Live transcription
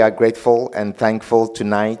We are grateful and thankful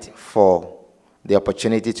tonight for the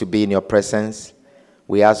opportunity to be in your presence.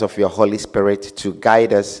 We ask of your Holy Spirit to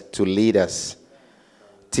guide us, to lead us,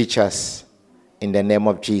 teach us in the name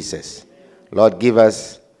of Jesus. Lord,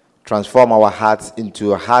 transform our hearts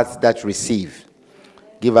into hearts that receive.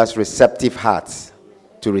 Give us receptive hearts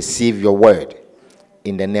to receive your word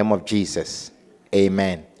in the name of Jesus.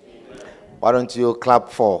 Amen. Why don't you clap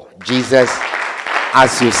for Jesus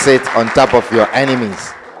as you sit on top of your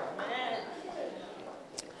enemies?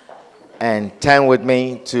 And turn with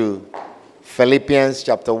me to Philippians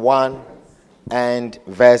chapter 1 and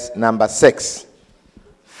verse number 6.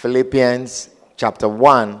 Philippians chapter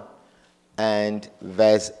 1 and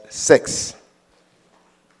verse 6.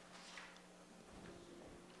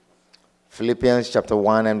 Philippians chapter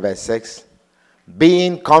 1 and verse 6.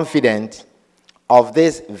 Being confident of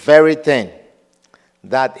this very thing,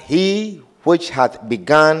 that he which hath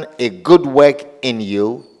begun a good work in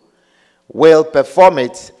you will perform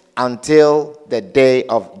it until the day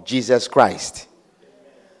of Jesus Christ.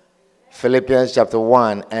 Philippians chapter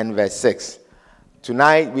 1 and verse 6.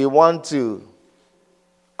 Tonight we want to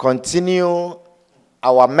continue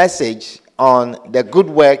our message on the good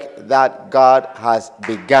work that God has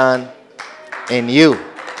begun in you.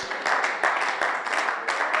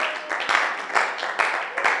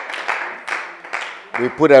 We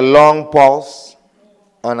put a long pause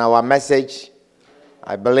on our message.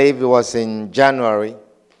 I believe it was in January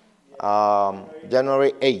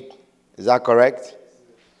 8th. Is that correct?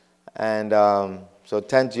 And so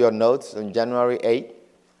turn to your notes on January 8th.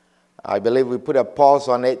 I believe we put a pause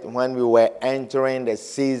on it when we were entering the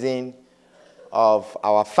season of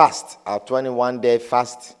our fast, our 21-day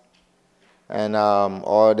fast, and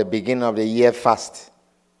or the beginning of the year fast.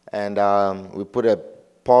 And we put a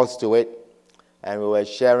pause to it, and we were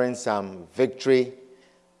sharing some victory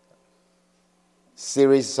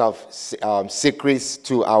series of secrets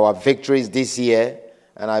to our victories this year.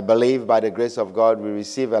 And I believe by the grace of God, we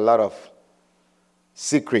receive a lot of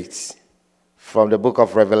secrets from the book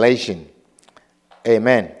of Revelation.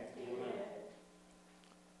 Amen.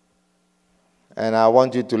 And I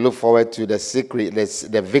want you to look forward to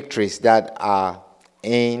the victories that are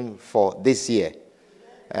in for this year.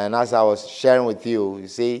 And as I was sharing with you, you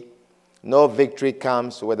see, no victory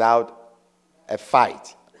comes without a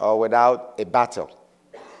fight or without a battle.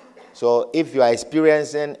 So if you are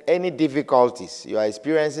experiencing any difficulties, you are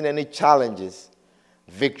experiencing any challenges,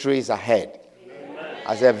 victory is ahead. Amen.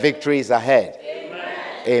 I said victory is ahead. Amen.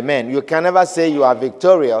 Amen. You can never say you are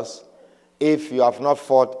victorious if you have not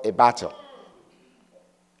fought a battle.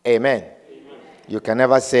 Amen. Amen. You can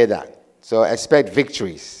never say that. So expect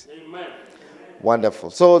victories. Amen. Wonderful.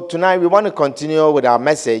 So tonight we want to continue with our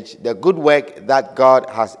message, the good work that God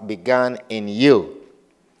has begun in you.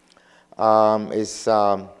 I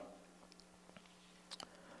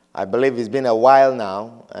believe it's been a while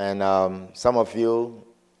now, and some of you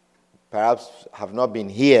perhaps have not been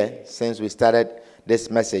here since we started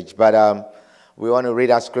this message. But we want to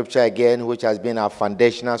read our scripture again, which has been our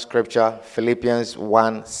foundational scripture, Philippians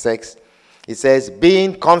 1:6. It says,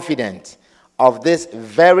 being confident of this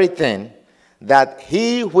very thing, that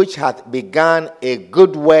he which hath begun a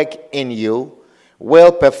good work in you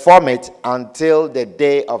will perform it until the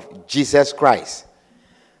day of Jesus Christ.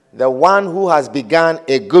 The one who has begun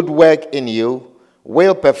a good work in you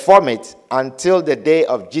will perform it until the day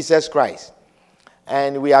of Jesus Christ.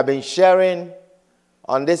 And we have been sharing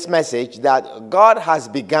on this message that God has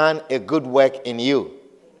begun a good work in you.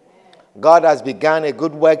 God has begun a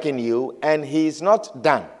good work in you, and he is not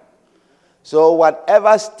done. So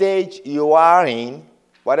whatever stage you are in,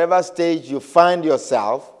 whatever stage you find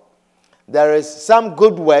yourself, there is some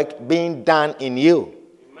good work being done in you.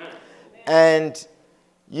 Amen. And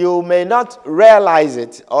you may not realize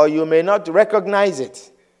it, or you may not recognize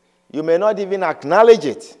it. You may not even acknowledge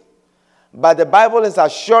it. But the Bible is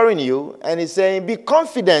assuring you, and it's saying, be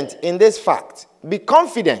confident in this fact. Be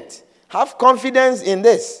confident. Have confidence in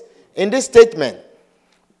this statement.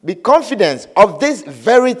 Be confident of this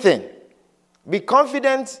very thing. Be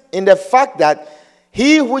confident in the fact that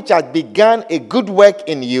he which has begun a good work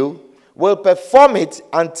in you will perform it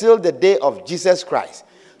until the day of Jesus Christ.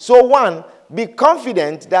 So one, be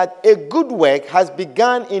confident that a good work has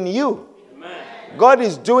begun in you. Amen. God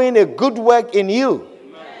is doing a good work in you.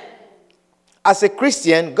 Amen. As a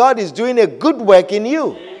Christian, God is doing a good work in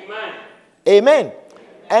you. Amen. Amen.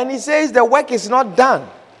 And he says the work is not done.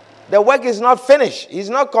 The work is not finished. He's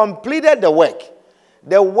not completed the work.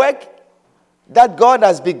 The work that God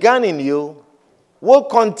has begun in you will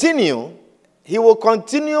continue. He will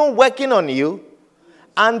continue working on you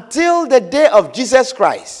until the day of Jesus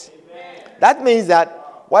Christ. Amen. That means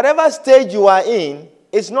that Whatever stage you are in,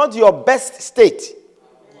 it's not your best state.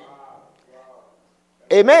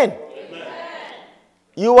 Amen.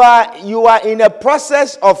 You are in a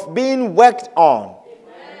process of being worked on.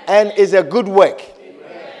 And it's a good work.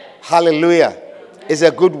 Hallelujah. It's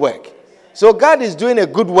a good work. So God is doing a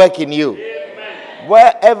good work in you.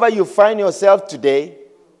 Wherever you find yourself today,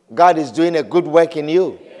 God is doing a good work in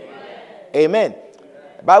you. Amen.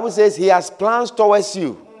 The Bible says he has plans towards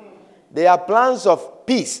you. They are plans of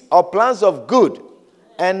peace or plans of good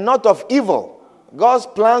and not of evil. God's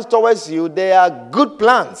plans towards you, they are good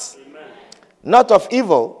plans, not of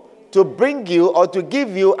evil, to bring you or to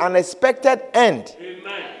give you an expected end.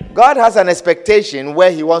 God has an expectation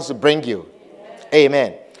where he wants to bring you.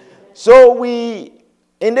 Amen. So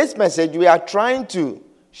in this message, we are trying to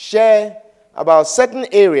share about certain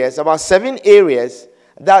areas, about 7 areas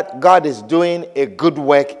that God is doing a good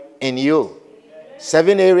work in you.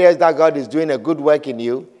 7 areas that God is doing a good work in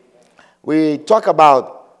you. We talk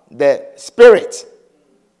about the spirit,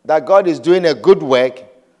 that God is doing a good work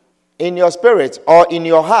in your spirit or in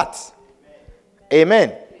your heart.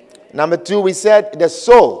 Amen. Number 2, we said the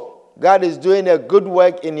soul. God is doing a good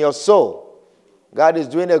work in your soul. God is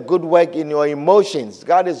doing a good work in your emotions.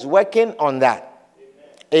 God is working on that.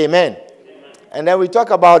 Amen. And then we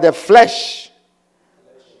talk about the flesh.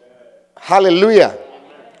 Hallelujah.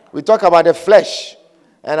 We talk about the flesh.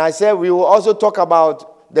 And I said we will also talk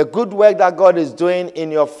about the good work that God is doing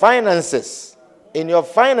in your finances. In your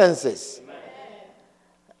finances.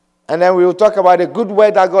 And then we will talk about the good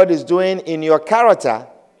work that God is doing in your character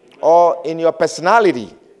or in your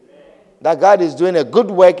personality. That God is doing a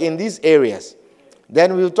good work in these areas.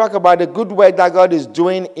 Then we will talk about the good work that God is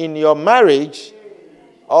doing in your marriage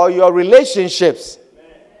or your relationships.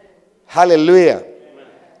 Hallelujah.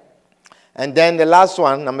 And then the last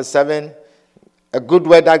one, number 7, a good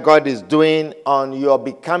work that God is doing on your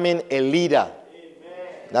becoming a leader.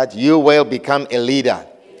 That you will become a leader.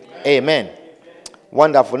 Amen.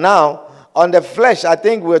 Wonderful. Now, on the flesh, I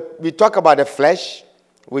think we talk about the flesh.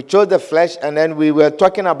 We chose the flesh, and then we were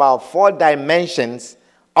talking about 4 dimensions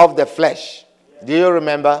of the flesh. Do you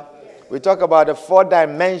remember? We talk about the 4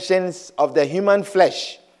 dimensions of the human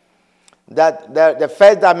flesh. That the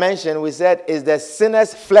first dimension, we said, is the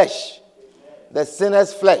sinner's flesh. The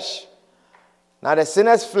sinner's flesh. Now, the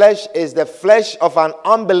sinner's flesh is the flesh of an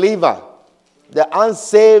unbeliever, the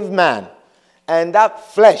unsaved man. And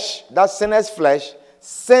that flesh, that sinner's flesh,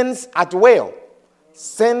 sins at will,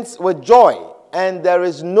 sins with joy, and there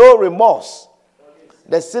is no remorse.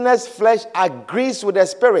 The sinner's flesh agrees with the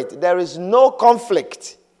spirit. There is no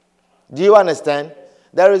conflict. Do you understand?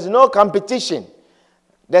 There is no competition.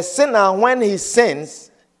 The sinner, when he sins,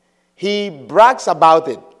 he brags about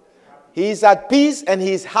it. He is at peace and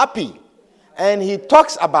he is happy. And he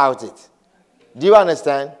talks about it. Do you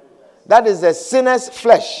understand? That is the sinner's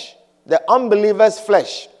flesh, the unbeliever's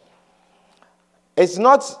flesh. It's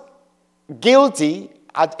not guilty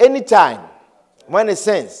at any time when it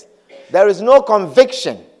sins. There is no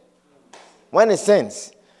conviction when it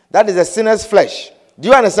sins. That is the sinner's flesh. Do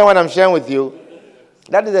you understand what I'm sharing with you?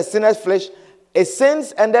 That is the sinner's flesh. It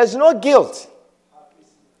sins and there's no guilt.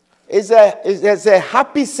 It's a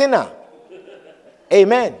happy sinner.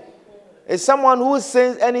 Amen. It's someone who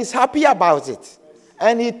sins and is happy about it.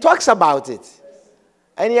 And he talks about it.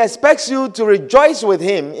 And he expects you to rejoice with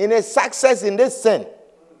him in his success in this sin.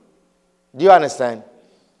 Do you understand?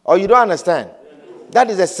 Or you don't understand? That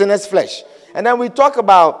is a sinner's flesh. And then we talk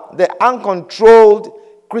about the uncontrolled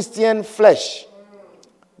Christian flesh.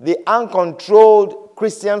 The uncontrolled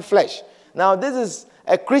Christian flesh. Now, this is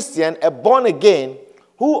a Christian, a born again,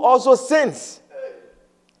 who also sins.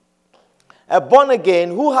 A born again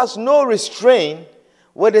who has no restraint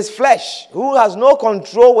with his flesh, who has no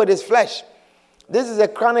control with his flesh. This is a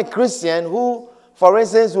chronic Christian who, for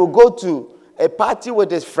instance, will go to a party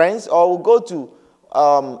with his friends or will go to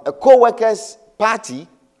a co-worker's party,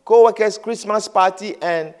 co-worker's Christmas party,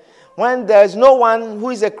 and when there's no one who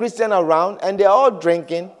is a Christian around and they're all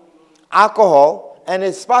drinking alcohol and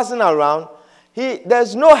it's passing around,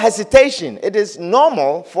 there's no hesitation. It is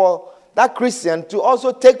normal for that Christian to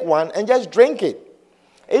also take one and just drink it.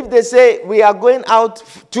 If they say we are going out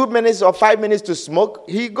 2 minutes or 5 minutes to smoke,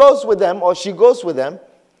 he goes with them or she goes with them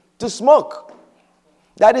to smoke.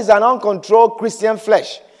 That is an uncontrolled Christian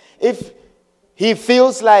flesh. If he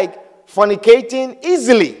feels like fornicating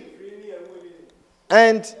easily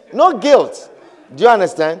and no guilt, do you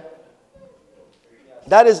understand?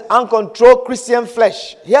 That is uncontrolled Christian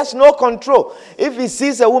flesh. He has no control. If he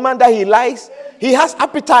sees a woman that he likes, he has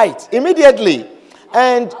appetite immediately.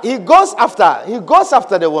 And he goes after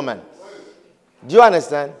the woman. Do you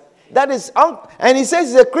understand? That is, and he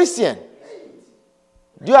says he's a Christian.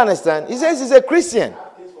 Do you understand? He says he's a Christian.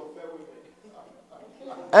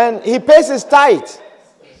 And he pays his tithe.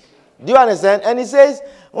 Do you understand? And he says,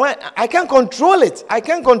 well, I can't control it. I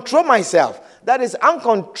can't control myself. That is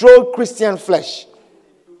uncontrolled Christian flesh.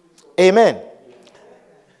 Amen.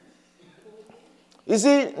 You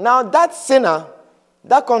see, now that sinner,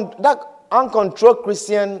 that uncontrolled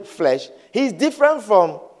Christian flesh, he's different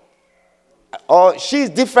from, or she's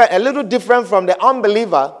different, a little different from the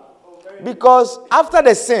unbeliever, because after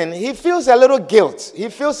the sin, he feels a little guilt. He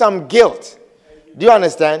feels some guilt. Do you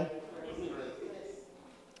understand?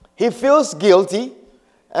 He feels guilty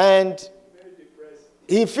and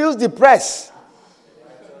he feels depressed.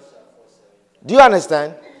 Do you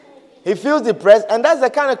understand? He feels depressed, and that's the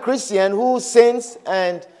kind of Christian who sins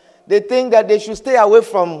and they think that they should stay away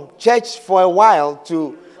from church for a while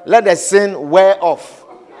to let the sin wear off.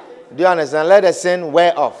 Do you understand? Let the sin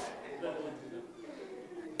wear off.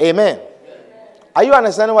 Amen. Are you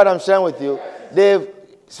understanding what I'm sharing with you?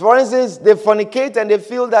 For instance, they fornicate and they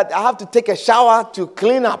feel that I have to take a shower to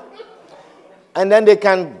clean up. And then they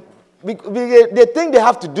think they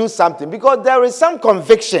have to do something because there is some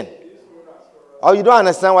conviction. Or you don't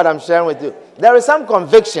understand what I'm sharing with you. There is some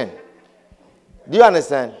conviction. Do you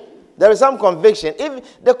understand? There is some conviction.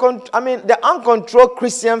 If the uncontrolled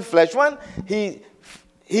Christian flesh, when he's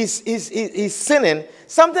sinning,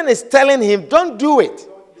 something is telling him, don't do it.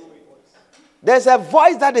 There's a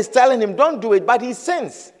voice that is telling him, don't do it, but he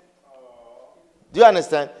sins. Do you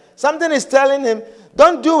understand? Something is telling him,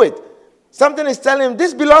 don't do it. Something is telling him,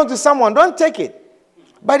 this belongs to someone, don't take it.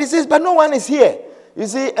 But he says, but no one is here. You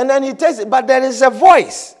see, and then he takes it, but there is a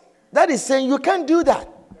voice that is saying, you can't do that.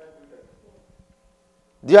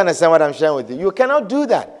 Do you understand what I'm sharing with you? You cannot do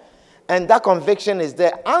that. And that conviction is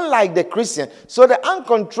there, unlike the Christian. So the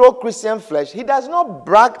uncontrolled Christian flesh, he does not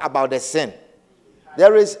brag about the sin.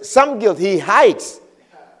 There is some guilt. He hides.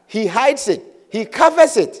 He hides it. He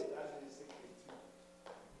covers it.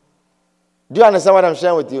 Do you understand what I'm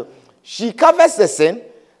sharing with you? She covers the sin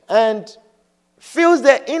and feels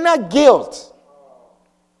the inner guilt.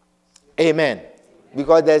 Amen.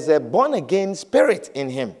 Because there's a born-again spirit in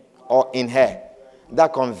him or in her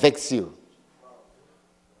that convicts you.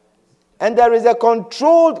 And there is a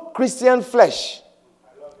controlled Christian flesh.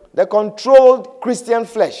 The controlled Christian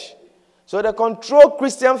flesh. So the controlled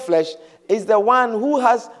Christian flesh is the one who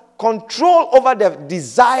has control over the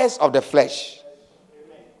desires of the flesh.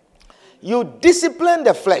 You discipline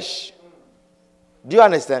the flesh. Do you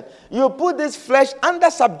understand? You put this flesh under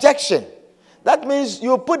subjection. That means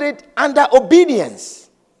you put it under obedience.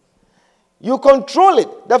 You control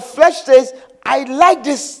it. The flesh says, I like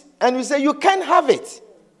this. And you say, you can't have it.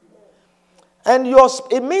 And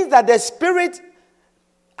it means that the spirit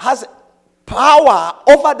has power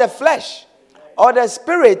over the flesh. Or the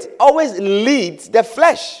spirit always leads the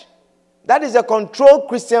flesh. That is a controlled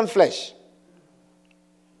Christian flesh.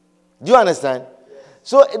 Do you understand?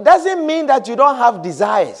 So it doesn't mean that you don't have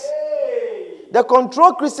desires. The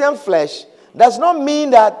controlled Christian flesh does not mean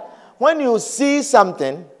that when you see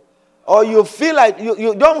something or you feel like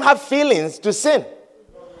you don't have feelings to sin.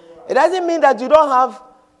 It doesn't mean that you don't have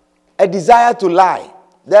a desire to lie.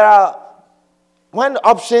 When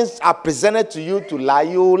options are presented to you to lie,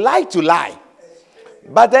 you like to lie.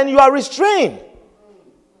 But then you are restrained.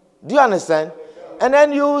 Do you understand? And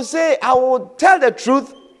then you say, I will tell the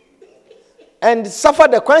truth and suffer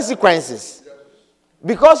the consequences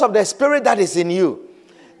because of the spirit that is in you.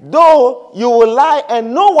 Though you will lie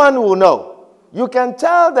and no one will know. You can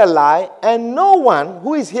tell the lie and no one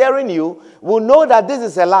who is hearing you will know that this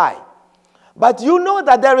is a lie. But you know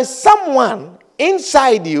that there is someone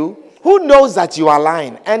inside you who knows that you are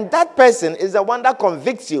lying. And that person is the one that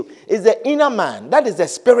convicts you. Is the inner man. That is the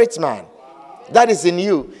spirit man. That is in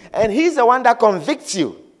you. And he's the one that convicts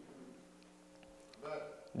you.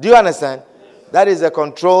 Do you understand? That is a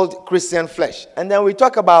controlled Christian flesh. And then we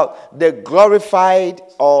talk about the glorified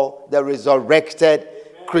or the resurrected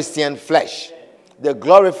Christian flesh. The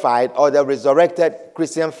glorified or the resurrected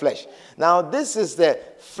Christian flesh. Now, this is the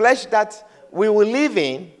flesh that we will live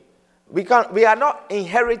in. We are not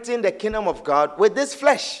inheriting the kingdom of God with this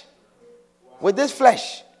flesh. With this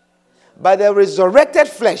flesh. But the resurrected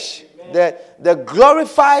flesh, the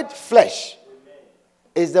glorified flesh,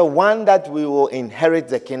 is the one that we will inherit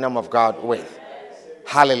the kingdom of God with.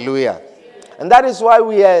 Hallelujah. And that is why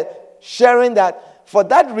we are sharing that. For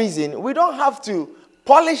that reason, we don't have to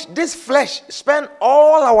polish this flesh, spend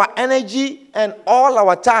all our energy and all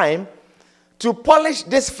our time to polish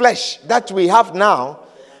this flesh that we have now,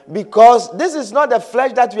 because this is not the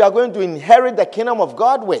flesh that we are going to inherit the kingdom of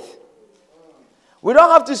God with. We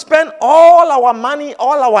don't have to spend all our money,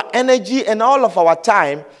 all our energy, and all of our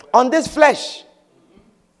time on this flesh.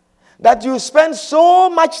 That you spend so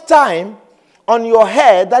much time on your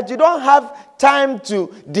head that you don't have time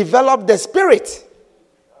to develop the spirit.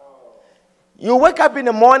 You wake up in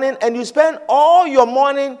the morning and you spend all your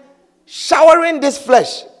morning showering this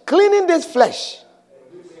flesh, cleaning this flesh,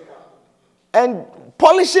 and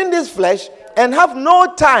polishing this flesh, and have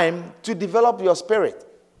no time to develop your spirit.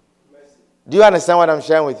 Do you understand what I'm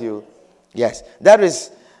sharing with you? Yes. That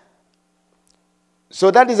is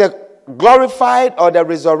a glorified or the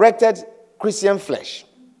resurrected Christian flesh.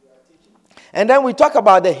 And then we talk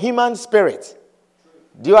about the human spirit.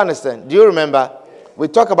 Do you understand? Do you remember? We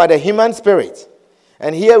talk about the human spirit.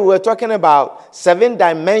 And here we're talking about 7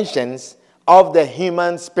 dimensions of the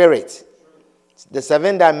human spirit. The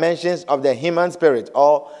 7 dimensions of the human spirit,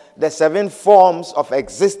 or the 7 forms of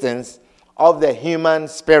existence of the human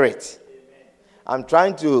spirit. I'm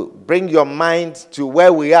trying to bring your mind to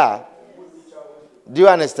where we are. Do you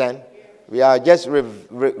understand? We are just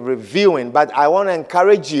reviewing, but I want to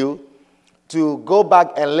encourage you to go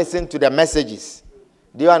back and listen to the messages.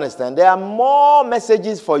 Do you understand? There are more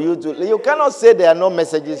messages for you to... You cannot say there are no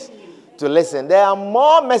messages to listen. There are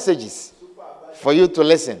more messages for you to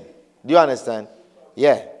listen. Do you understand?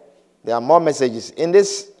 Yeah. There are more messages. In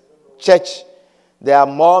this church, there are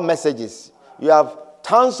more messages. You have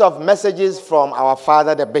tons of messages from our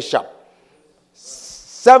father, the bishop.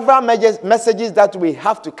 Several messages that we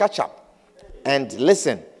have to catch up and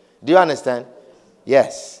listen. Do you understand?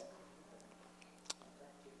 Yes.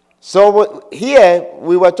 So here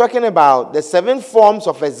we were talking about the 7 forms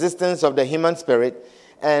of existence of the human spirit.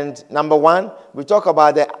 And number 1, we talk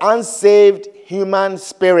about the unsaved human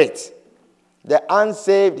spirit. The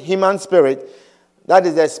unsaved human spirit. That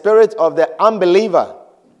is the spirit of the unbeliever.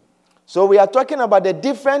 So we are talking about the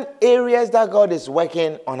different areas that God is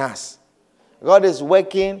working on us. God is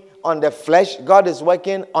working on the flesh. God is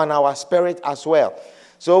working on our spirit as well.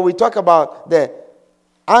 So we talk about the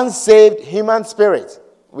unsaved human spirit.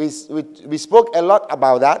 We spoke a lot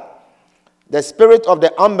about that. The spirit of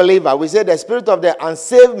the unbeliever. We said the spirit of the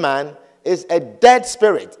unsaved man is a dead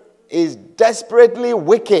spirit. Is desperately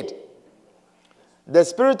wicked. The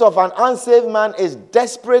spirit of an unsaved man is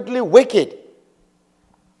desperately wicked.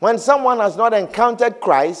 When someone has not encountered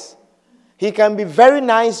Christ, he can be very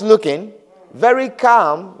nice looking, very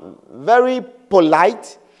calm, very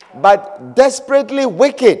polite, but desperately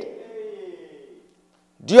wicked.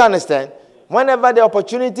 Do you understand? Whenever the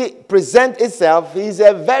opportunity presents itself, he's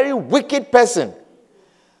a very wicked person.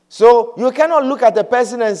 So you cannot look at a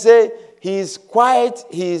person and say, he's quiet,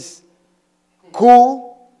 he's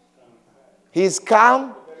cool, he's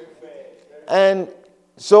calm, and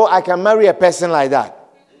so I can marry a person like that.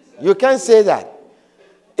 You can't say that.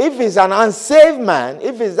 If he's an unsaved man,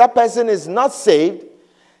 if that person is not saved,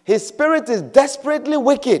 his spirit is desperately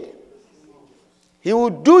wicked. He will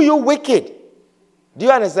do you wicked. Do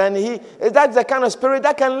you understand? That's the kind of spirit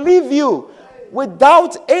that can leave you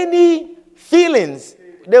without any feelings.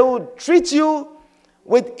 They will treat you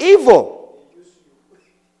with evil.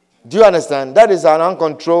 Do you understand? That is an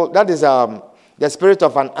uncontrolled, that is the spirit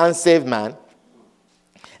of an unsaved man.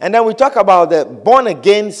 And then we talk about the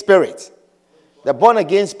born-again spirit. The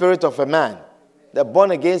born-again spirit of a man. The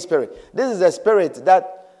born-again spirit. This is the spirit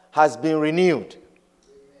that has been renewed.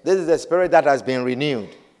 This is the spirit that has been renewed.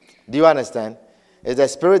 Do you understand? It's the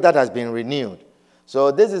spirit that has been renewed.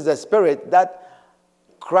 So this is the spirit that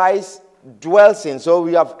Christ dwells in. So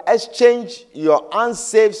we have exchanged your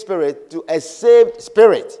unsaved spirit to a saved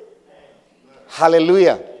spirit.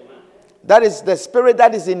 Hallelujah. That is the spirit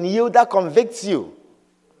that is in you that convicts you.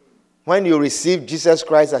 When you receive Jesus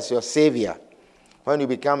Christ as your Savior, when you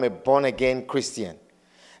become a born-again Christian.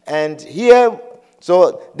 And here,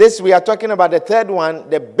 so this we are talking about the third one,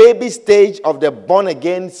 the baby stage of the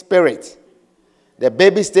born-again spirit. The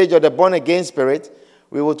baby stage of the born-again spirit.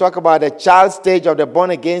 We will talk about the child stage of the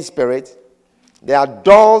born-again spirit, the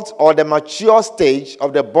adult or the mature stage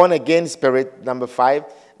of the born-again spirit, number 5.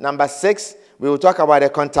 Number 6, we will talk about the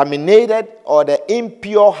contaminated or the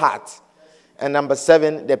impure heart. And number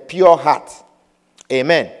 7, the pure heart.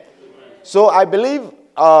 Amen. Amen. So I believe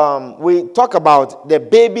we talk about the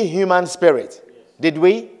baby human spirit. Did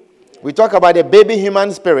we? We talk about the baby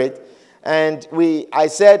human spirit. And I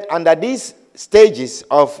said under these stages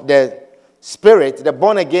of the spirit, the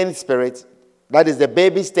born-again spirit, that is the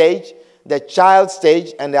baby stage, the child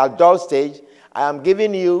stage, and the adult stage, I am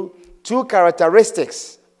giving you 2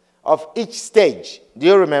 characteristics of each stage. Do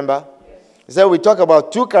you remember? So we talk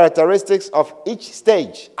about 2 characteristics of each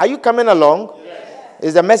stage. Are you coming along? Yes.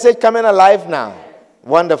 Is the message coming alive now? Yes.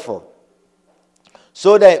 Wonderful.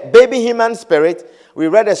 So the baby human spirit, we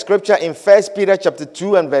read a scripture in 1 Peter chapter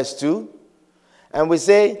 2 and verse 2. And we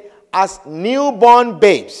say, as newborn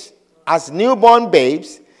babes,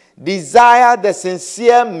 desire the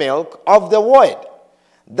sincere milk of the word,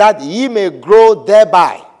 that ye may grow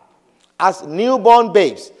thereby. As newborn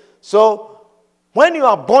babes. So, when you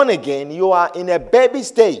are born again, you are in a baby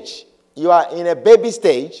stage.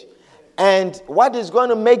 And what is going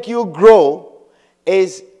to make you grow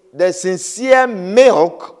is the sincere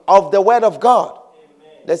milk of the word of God.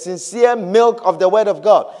 Amen. The sincere milk of the word of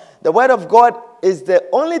God. The word of God is the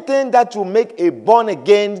only thing that will make a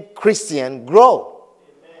born-again Christian grow.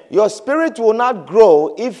 Amen. Your spirit will not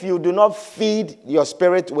grow if you do not feed your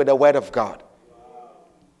spirit with the word of God. Wow.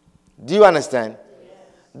 Do you understand? Yes.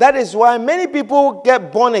 That is why many people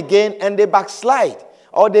get born again and they backslide.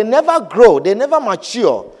 Or they never grow, they never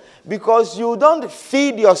mature. Because you don't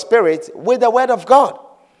feed your spirit with the word of God.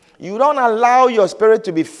 You don't allow your spirit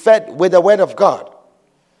to be fed with the word of God.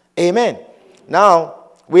 Amen.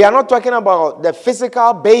 Now, we are not talking about the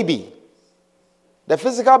physical baby. The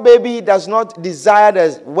physical baby does not desire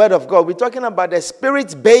the word of God. We're talking about the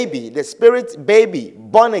spirit baby,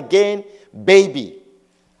 born again baby.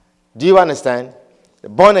 Do you understand? The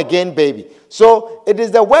born again baby. So it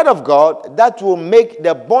is the word of God that will make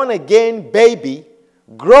the born again baby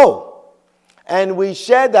grow. And we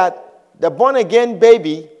share that the born again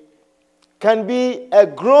baby can be a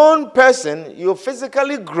grown person. You're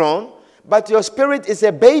physically grown, but your spirit is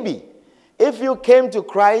a baby. If you came to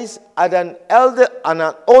Christ at an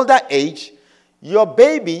older age, your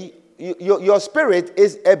baby, your spirit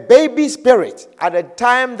is a baby spirit at the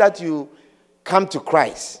time that you come to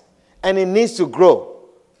Christ. And it needs to grow.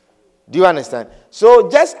 Do you understand? So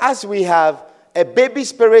just as we have a baby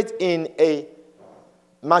spirit in a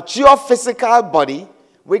mature physical body,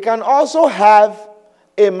 we can also have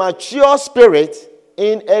a mature spirit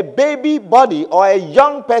in a baby body or a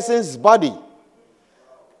young person's body.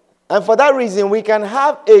 And for that reason, we can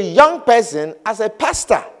have a young person as a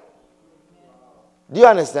pastor. Do you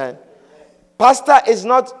understand? Pastor is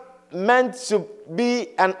not meant to be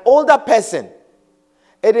an older person.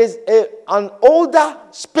 It is an older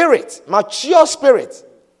spirit, mature spirit,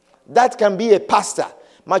 that can be a pastor.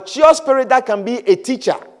 Mature spirit that can be a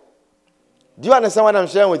teacher. Do you understand what I'm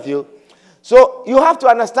sharing with you? So you have to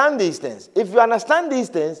understand these things. If you understand these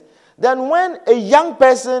things, then when a young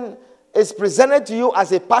person is presented to you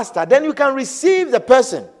as a pastor, then you can receive the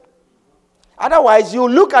person. Otherwise, you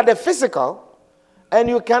look at the physical and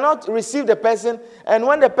you cannot receive the person. And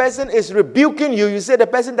when the person is rebuking you, you say the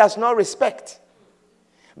person does not respect.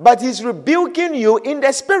 But he's rebuking you in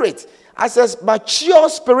the spirit as a mature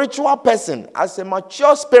spiritual person, as a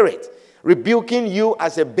mature spirit, rebuking you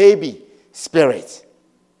as a baby spirit.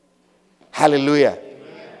 Hallelujah.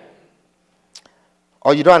 Amen.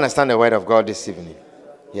 Or you don't understand the word of God this evening.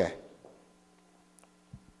 Yeah.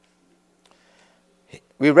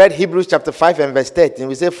 We read Hebrews chapter 5 and verse 13.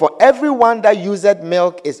 We say, for everyone that useth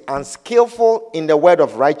milk is unskillful in the word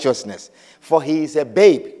of righteousness, for he is a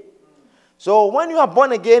babe. So when you are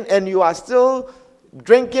born again and you are still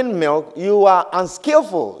drinking milk, you are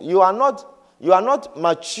unskillful. You are not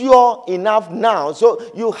mature enough now. So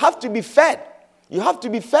you have to be fed. You have to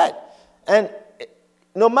be fed. And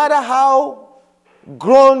no matter how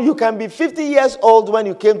grown, you can be 50 years old when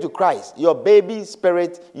you came to Christ. Your baby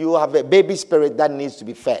spirit, you have a baby spirit that needs to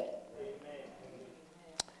be fed.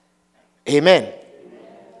 Amen. Amen.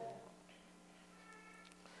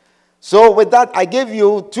 So with that, I gave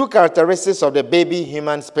you two characteristics of the baby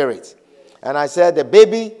human spirit. And I said the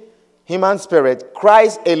baby human spirit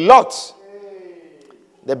cries a lot.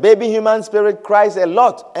 The baby human spirit cries a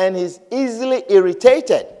lot and is easily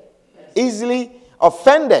irritated, easily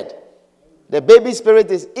offended. The baby spirit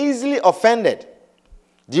is easily offended.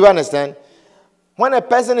 Do you understand? When a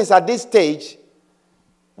person is at this stage,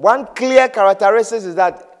 one clear characteristic is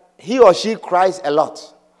that he or she cries a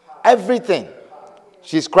lot. Everything.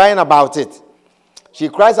 She's crying about it. She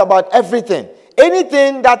cries about everything.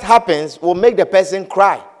 Anything that happens will make the person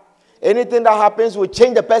cry. Anything that happens will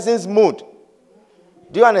change the person's mood.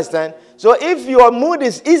 Do you understand? So if your mood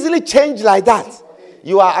is easily changed like that,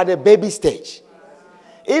 you are at a baby stage.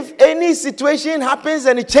 If any situation happens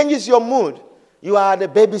and it changes your mood, you are at the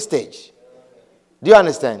baby stage. Do you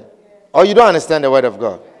understand? Or you don't understand the word of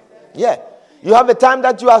God? Yeah. You have a time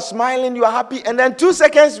that you are smiling, you are happy, and then 2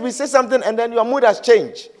 seconds we say something and then your mood has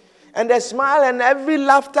changed. And the smile and every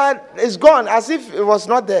laughter is gone as if it was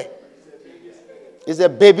not there. It's a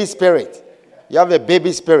baby spirit. You have a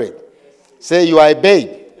baby spirit. Say you are a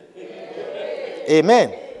babe.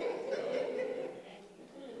 Amen.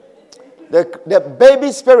 The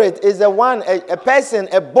baby spirit is the one, a person,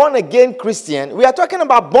 a born-again Christian. We are talking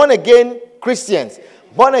about born-again Christians.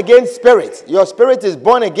 Born-again spirit. Your spirit is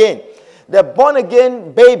born again. The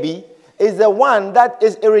born-again baby is the one that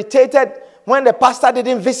is irritated when the pastor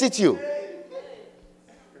didn't visit you.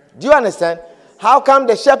 Do you understand? How come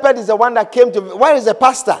the shepherd is the one that came to... Where is the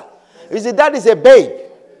pastor? You see, that is a babe.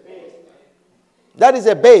 That is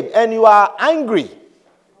a babe. And you are angry.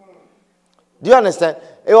 Do you understand?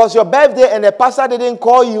 It was your birthday and the pastor didn't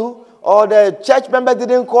call you, or the church member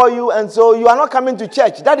didn't call you, and so you are not coming to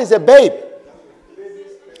church. That is a babe.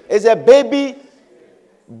 It's a baby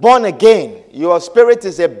born again. Your spirit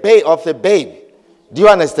is a babe of a babe. Do you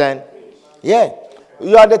understand? Yeah.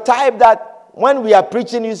 You are the type that when we are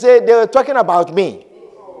preaching, you say, they were talking about me.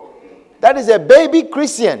 That is a baby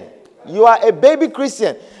Christian. You are a baby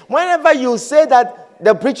Christian. Whenever you say that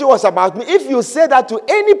the preacher was about me, if you say that to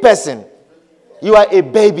any person, you are a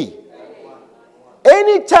baby.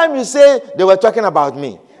 Anytime you say they were talking about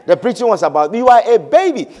me, the preaching was about me, you are a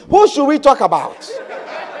baby. Who should we talk about?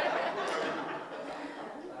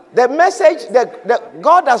 The message,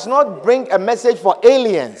 God does not bring a message for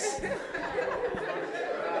aliens.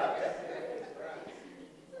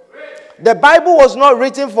 The Bible was not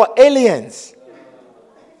written for aliens.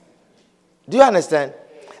 Do you understand?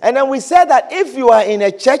 And then we said that if you are in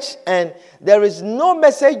a church and there is no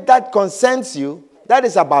message that concerns you, that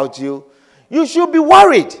is about you, you should be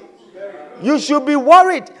worried. You should be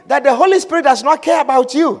worried that the Holy Spirit does not care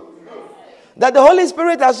about you. That the Holy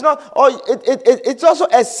Spirit does not, or it's also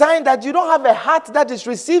a sign that you don't have a heart that is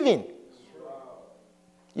receiving.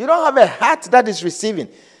 You don't have a heart that is receiving.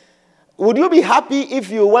 Would you be happy if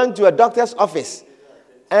you went to a doctor's office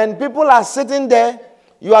and people are sitting there,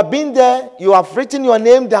 you have been there, you have written your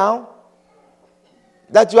name down,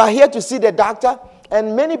 that you are here to see the doctor,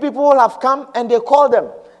 and many people will have come and they call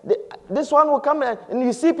them. This one will come and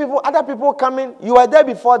you see people, other people coming, you are there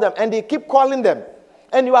before them and they keep calling them.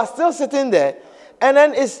 And you are still sitting there, and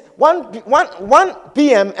then it's 1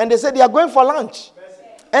 p.m. and they say they are going for lunch.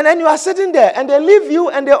 And then you are sitting there and they leave you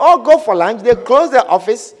and they all go for lunch. They close their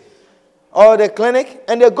office or the clinic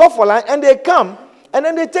and they go for lunch and they come. And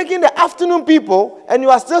then they take in the afternoon people and you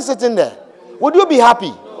are still sitting there. Would you be happy?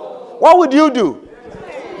 What would you do?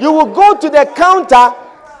 You will go to the counter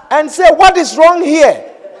and say, what is wrong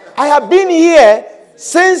here? I have been here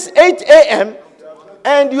since 8 a.m.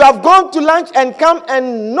 and you have gone to lunch and come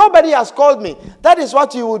and nobody has called me. That is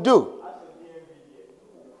what you will do.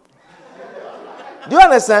 Do you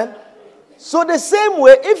understand? So the same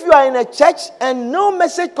way, if you are in a church and no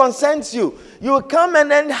message concerns you, you will come and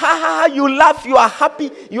then, you laugh, you are happy,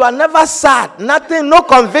 you are never sad, nothing, no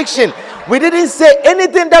conviction. We didn't say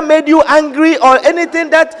anything that made you angry or anything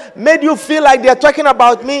that made you feel like they're talking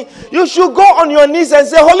about me. You should go on your knees and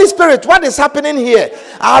say, Holy Spirit, what is happening here?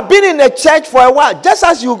 I have been in the church for a while. Just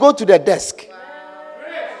as you go to the desk.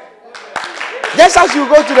 Just as you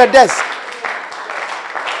go to the desk.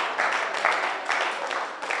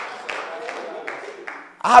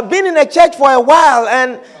 I have been in a church for a while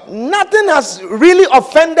and nothing has really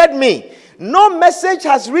offended me. No message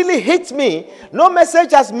has really hit me. No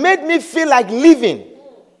message has made me feel like living.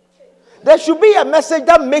 There should be a message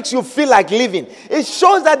that makes you feel like living. It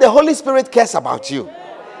shows that the Holy Spirit cares about you.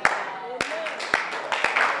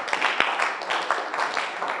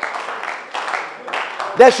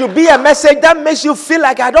 There should be a message that makes you feel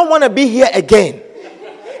like I don't want to be here again.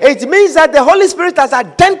 It means that the Holy Spirit has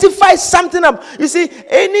identified something. You see,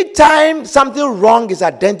 anytime something wrong is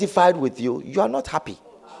identified with you, you are not happy.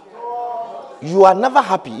 You are never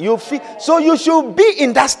happy. You feel so. You should be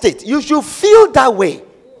in that state. You should feel that way.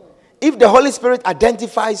 If the Holy Spirit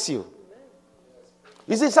identifies you.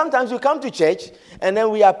 You see, sometimes you come to church and then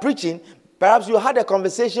we are preaching. Perhaps you had a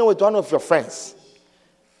conversation with one of your friends.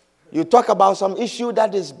 You talk about some issue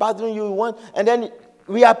that is bothering you, and then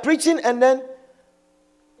we are preaching, and then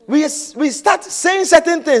we start saying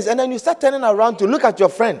certain things, and then you start turning around to look at your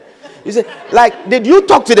friend. You say, like, did you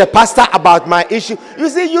talk to the pastor about my issue? You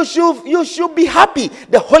see, you should be happy.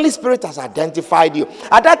 The Holy Spirit has identified you.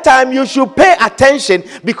 At that time, you should pay attention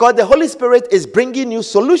because the Holy Spirit is bringing you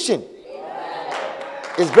solution.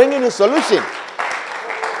 It's bringing you solution.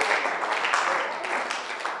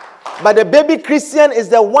 But the baby Christian is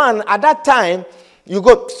the one, at that time, you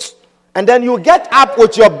go, and then you get up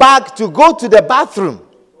with your bag to go to the bathroom.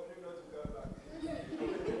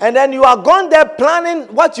 And then you are gone there planning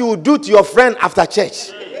what you will do to your friend after church.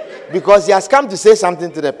 Because he has come to say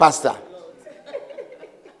something to the pastor.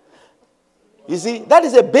 You see, that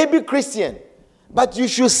is a baby Christian. But you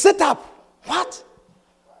should sit up. What?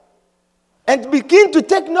 And begin to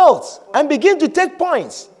take notes. And begin to take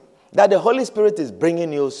points. that the Holy Spirit is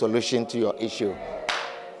bringing you a solution to your issue.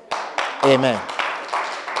 Amen.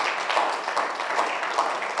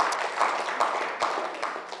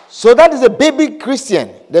 So that is a baby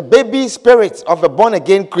Christian, the baby spirit of a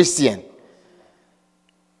born-again Christian.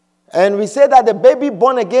 And we say that the baby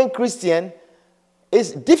born-again Christian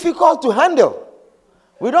is difficult to handle.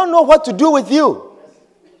 We don't know what to do with you.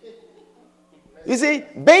 You see,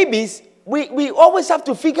 babies, we always have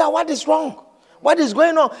to figure out what is wrong, what is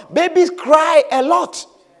going on. Babies cry a lot.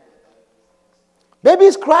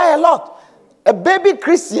 Babies cry a lot. A baby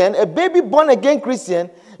Christian, a baby born-again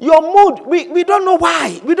Christian, your mood, we don't know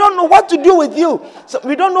why. We don't know what to do with you. So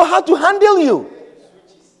we don't know how to handle you.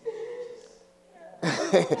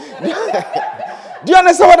 Do you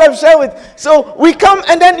understand what I'm sharing with? So we come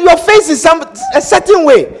and then your face is a certain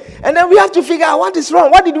way. And then we have to figure out what is wrong.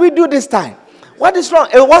 What did we do this time? What is wrong?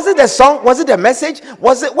 Was it the song? Was it the message?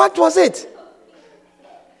 What was it?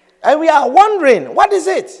 And we are wondering, what is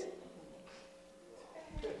it?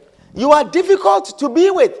 You are difficult to be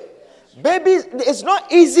with. Babies, it's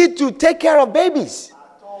not easy to take care of babies.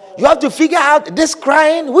 You have to figure out this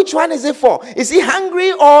crying, which one is it for? Is he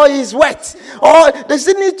hungry or is wet? Or is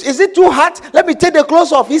it too hot? Let me take the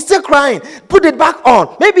clothes off. He's still crying. Put it back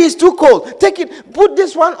on. Maybe it's too cold. Take it, put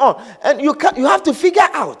this one on. And you have to figure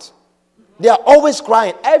out. They are always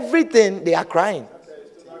crying. Everything they are crying.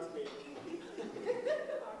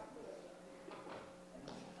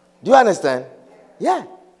 Do you understand? Yeah.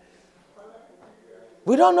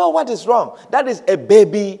 We don't know what is wrong. That is a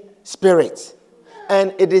baby spirit.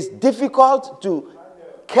 And it is difficult to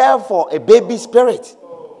care for a baby spirit.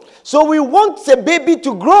 So we want the baby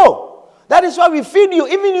to grow. That is why we feed you.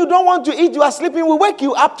 Even you don't want to eat, you are sleeping, we wake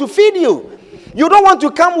you up to feed you. You don't want to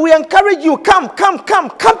come, we encourage you. Come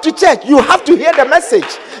to church. You have to hear the message.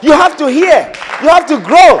 You have to hear. You have to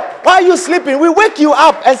grow. Why are you sleeping? We wake you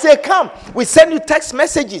up and say, come. We send you text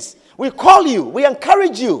messages. We call you. We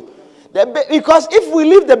encourage you. Because if we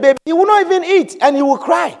leave the baby, he will not even eat and he will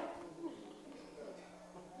cry.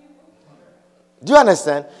 Do you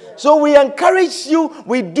understand? So we encourage you.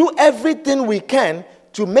 We do everything we can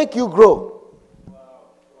to make you grow.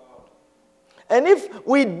 And if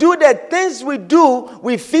we do the things we do,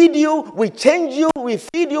 we feed you, we change you, we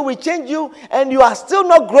feed you, we change you, and you are still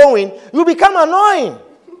not growing, you become annoying.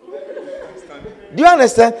 Do you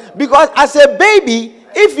understand? Because as a baby,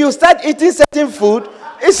 if you start eating certain food,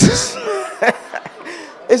 it's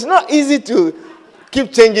it's not easy to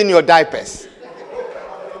keep changing your diapers.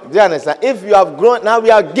 Do you understand? If you have grown, now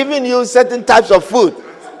we are giving you certain types of food.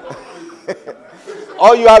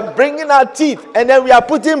 Or you are bringing out teeth and then we are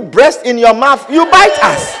putting breast in your mouth. You bite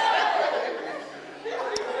us.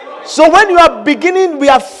 So when you are beginning, we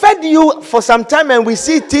have fed you for some time and we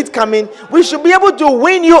see teeth coming. We should be able to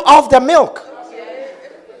wean you off the milk.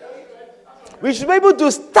 We should be able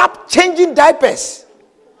to stop changing diapers.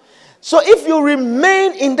 So if you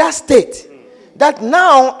remain in that state, that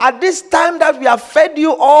now at this time that we have fed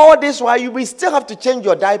you all this while we still have to change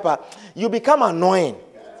your diaper, you become annoying.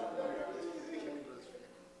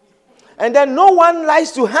 And then no one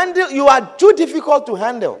likes to handle. You are too difficult to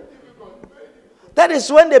handle. That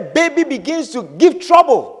is when the baby begins to give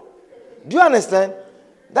trouble. Do you understand?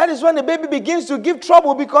 That is when the baby begins to give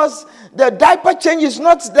trouble because the diaper change is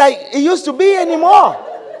not like it used to be anymore.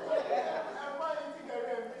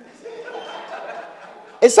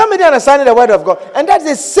 Is somebody understanding the word of God? And that's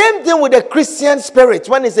the same thing with the Christian spirit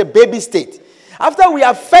when it's a baby state. After we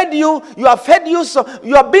have fed you, so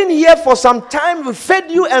you have been here for some time, we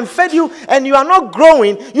fed you, and you are not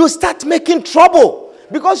growing, you start making trouble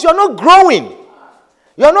because you're not growing.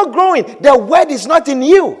 You're not growing. The word is not in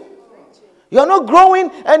you. You're not growing,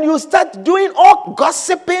 and you start doing all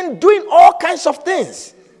gossiping, doing all kinds of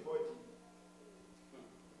things.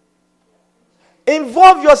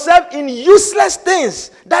 Involve yourself in useless things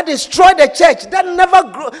that destroy the church, that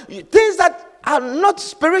never grow, things that are not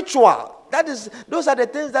spiritual. Those are the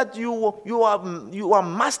things that you are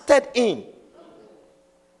mastered in.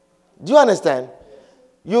 Do you understand?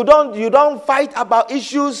 You don't fight about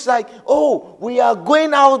issues like, oh, we are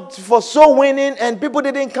going out for soul winning and people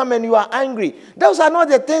didn't come and you are angry. Those are not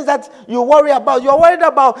the things that you worry about. You're worried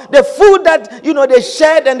about the food that they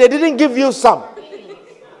shared and they didn't give you some.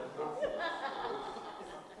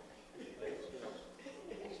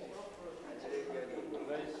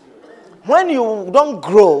 When you don't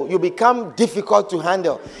grow, you become difficult to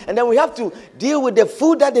handle. And then we have to deal with the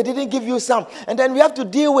food that they didn't give you some. And then we have to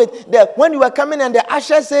deal with when you were coming and the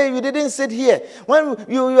usher say you didn't sit here. When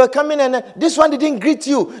you were coming and this one didn't greet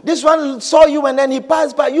you. This one saw you and then he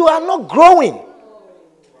passed by. You are not growing.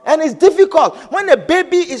 And it's difficult. When a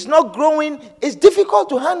baby is not growing, it's difficult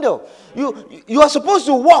to handle. You are supposed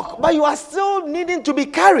to walk, but you are still needing to be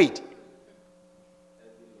carried.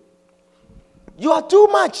 You are too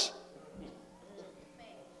much.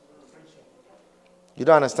 You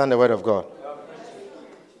don't understand the word of God.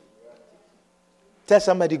 Tell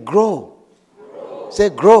somebody, grow. Say,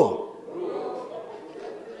 grow.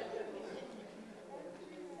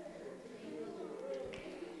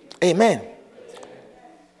 Amen.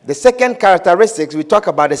 The second characteristics, we talk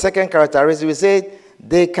about the second characteristic, we say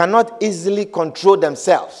they cannot easily control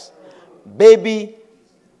themselves. When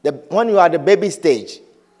you are at the baby stage,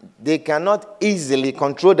 they cannot easily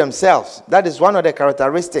control themselves. That is one of the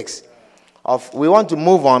characteristics we want to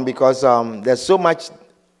move on because there's so much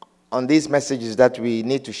on these messages that we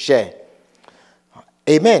need to share.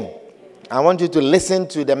 Amen. I want you to listen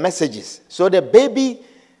to the messages. So the baby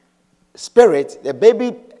spirit,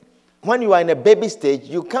 when you are in a baby stage,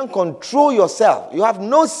 you can't control yourself. You have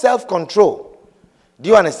no self-control. Do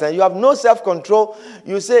you understand? You have no self-control.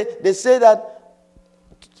 They say that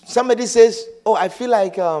somebody says, oh, I feel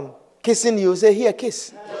like kissing you. Say, here,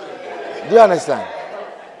 kiss. Do you understand?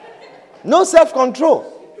 No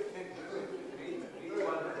self-control.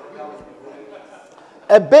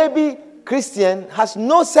 A baby Christian has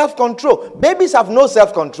no self-control. Babies have no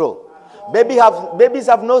self-control. Babies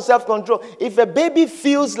have no self-control. If a baby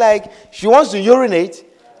feels like she wants to urinate,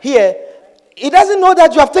 here, it doesn't know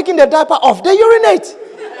that you have taken the diaper off. They urinate.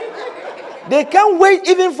 They can't wait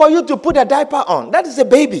even for you to put a diaper on. That is a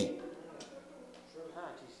baby.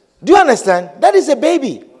 Do you understand? That is a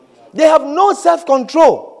baby. They have no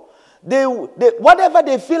self-control. They whatever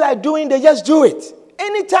they feel like doing, they just do it.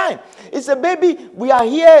 Anytime. It's a baby. We are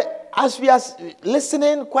here as we are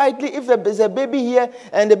listening quietly. If there's a baby here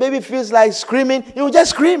and the baby feels like screaming, he will just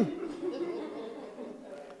scream.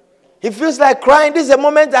 He feels like crying. This is a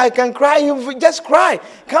moment I can cry. He will just cry.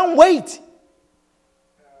 Can't wait.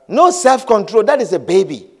 No self-control. That is a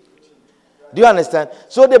baby. Do you understand?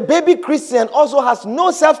 So the baby Christian also has no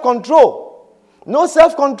self-control. No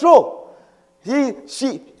self-control.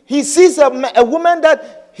 He sees a woman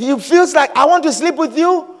that he feels like, I want to sleep with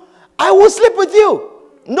you. I will sleep with you.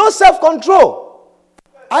 No self-control.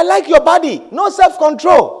 I like your body. No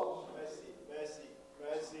self-control.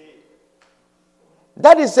 Mercy.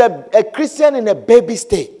 That is a Christian in a baby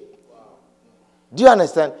state. Do you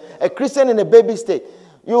understand? A Christian in a baby state.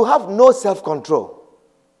 You have no self-control.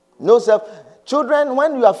 Children,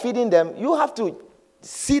 when you are feeding them, you have to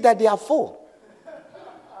see that they are full.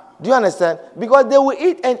 Do you understand? Because they will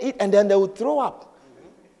eat and then they will throw up.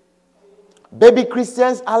 Baby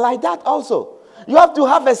Christians are like that also. You have to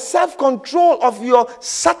have a self-control of your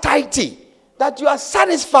satiety, that you are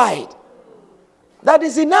satisfied. That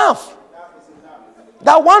is enough.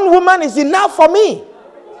 That one woman is enough for me.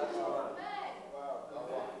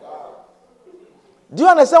 Do you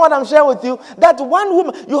understand what I'm sharing with you? That one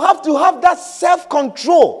woman, you have to have that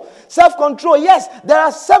self-control. Self-control, yes, there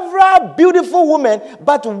are several beautiful women,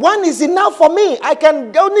 but one is enough for me. I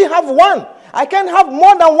can only have one. I can't have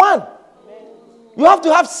more than one. You have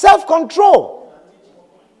to have self-control.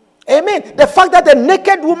 Amen. The fact that a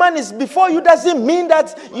naked woman is before you doesn't mean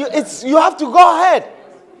that you have to go ahead.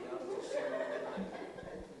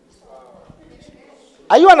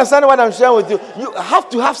 Are you understanding what I'm sharing with you? You have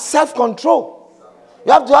to have self-control.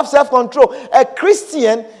 You have to have self-control. A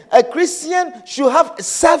Christian should have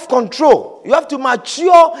self-control. You have to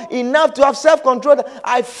mature enough to have self-control.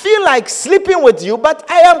 I feel like sleeping with you, but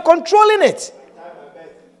I am controlling it.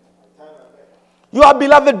 You are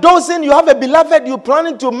beloved dosing, you have a beloved you're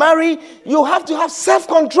planning to marry, you have to have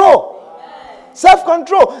self-control.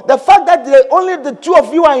 Self-control. The fact that only the two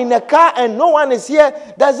of you are in a car and no one is here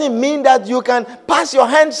doesn't mean that you can pass your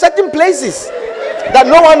hand certain places that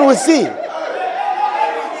no one will see.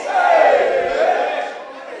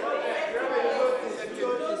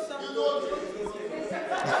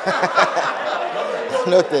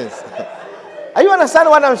 No things. Are you understanding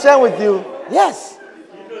what I'm sharing with you? Yes.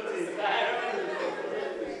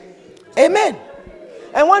 Amen.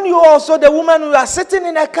 And when you also, the woman who are sitting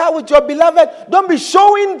in a car with your beloved, don't be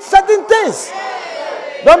showing certain things.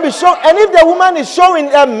 Don't be showing. And if the woman is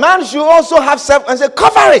showing, a man should also have self and say,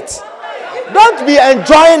 cover it. Don't be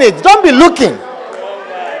enjoying it. Don't be looking.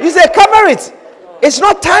 You say, cover it. It's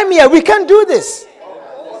not time here. We can't do this.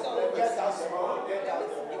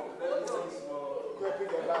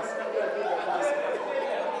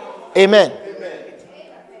 Amen.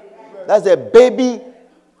 That's a baby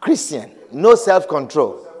Christian. No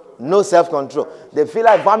self-control. No self-control. They feel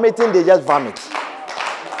like vomiting, they just vomit.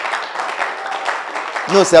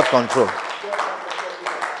 No self-control.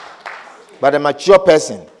 But a mature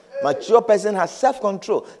person Mature person has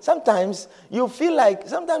self-control. Sometimes you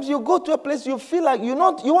go to a place you feel like you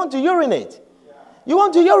want to urinate. You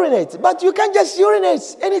want to urinate, but you can't just urinate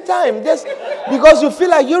anytime just because you feel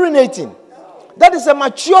like urinating. That is a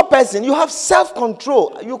mature person. You have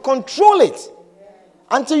self-control. You control it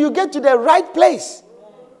until you get to the right place.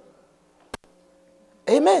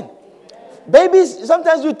 Amen. Babies,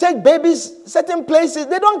 sometimes you take babies certain places.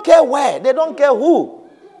 They don't care where. They don't care who.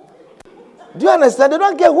 Do you understand? They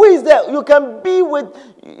don't care who is there. You can be with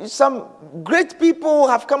some great people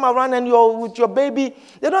have come around and you're with your baby.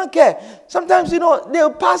 They don't care. Sometimes,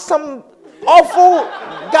 they'll pass some awful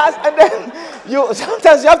gas and then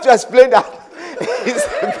sometimes you have to explain that. It's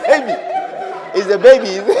a baby. It's a baby.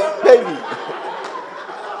 It's a baby.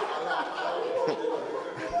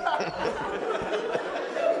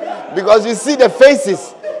 Because you see the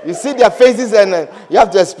faces. You see their faces and you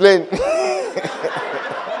have to explain.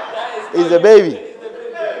 It's a baby.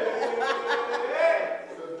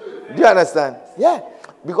 Do you understand? Yeah.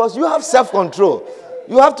 Because you have self-control.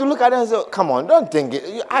 You have to look at it and say, come on, don't think it.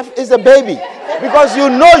 It's a baby. Because you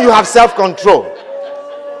know you have self-control.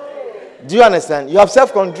 Do you understand? You have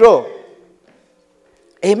self-control.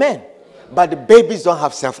 Amen. But the babies don't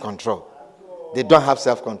have self-control. They don't have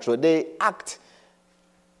self-control. They act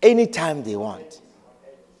anytime they want.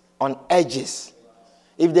 On edges.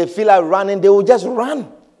 If they feel like running, they will just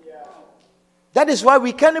run. That is why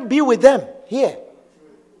we cannot be with them here.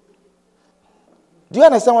 Do you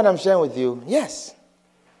understand what I'm sharing with you? Yes.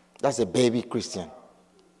 That's a baby Christian.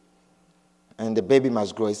 And the baby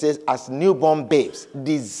must grow. It says, as newborn babes,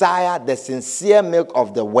 desire the sincere milk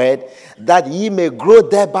of the word, that ye may grow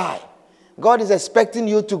thereby. God is expecting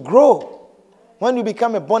you to grow. When you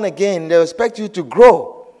become a born again, they expect you to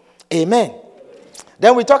grow. Amen.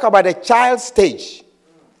 Then we talk about the child stage.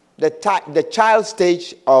 The child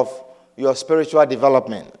stage of your spiritual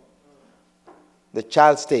development. The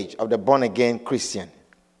child stage of the born-again Christian.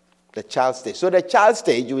 The child stage. So the child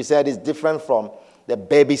stage, we said, is different from the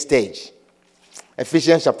baby stage.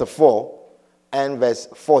 Ephesians chapter 4 and verse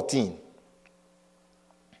 14.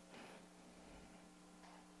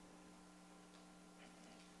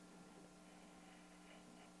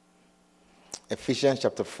 Ephesians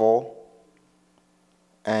chapter 4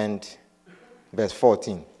 and verse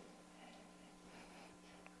 14.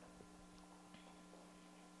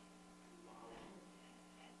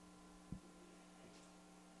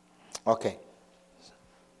 Okay.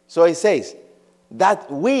 So it says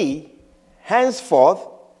that we henceforth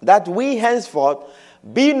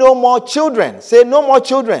be no more children. Say no more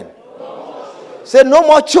children. Say no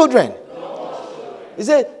more children. He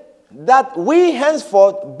said that we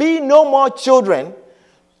henceforth be no more children,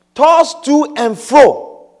 tossed to and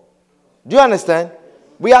fro. Do you understand?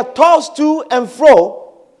 We are tossed to and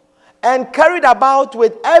fro and carried about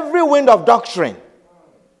with every wind of doctrine.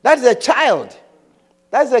 That is a child.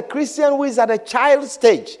 That's a Christian who is at a child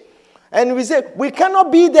stage. And we say, we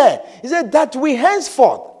cannot be there. He said that we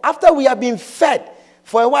henceforth, after we have been fed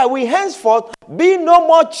for a while, we henceforth be no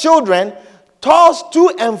more children, tossed to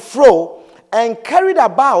and fro, and carried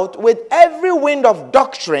about with every wind of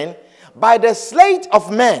doctrine by the sleight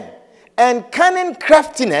of men and cunning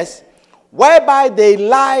craftiness, whereby they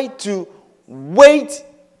lie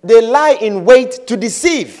in wait to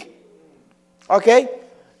deceive. Okay?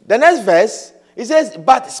 The next verse, it says,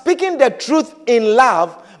 but speaking the truth in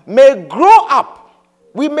love may grow up.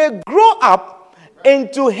 We may grow up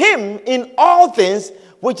into him in all things,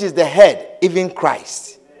 which is the head, even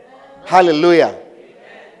Christ. Amen. Hallelujah. Amen.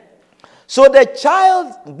 So the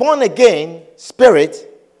child born again spirit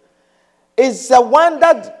is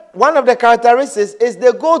one of the characteristics is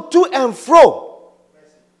they go to and fro.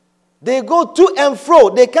 They go to and fro.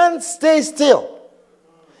 They can't stay still.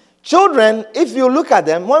 Children, if you look at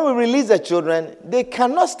them, when we release the children, they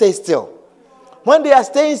cannot stay still. When they are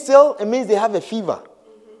staying still, it means they have a fever.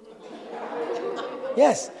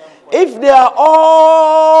 Yes. If they are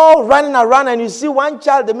all running around and you see one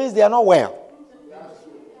child, it means they are not well.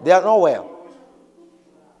 They are not well.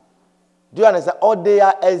 Do you understand? Or they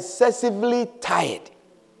are excessively tired.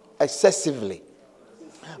 Excessively.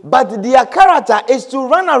 But their character is to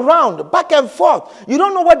run around, back and forth. You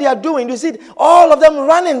don't know what they are doing. You see all of them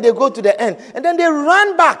running, they go to the end. And then they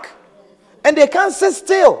run back. And they can't sit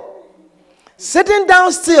still. Sitting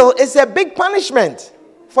down still is a big punishment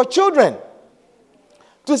for children.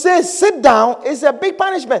 To say sit down is a big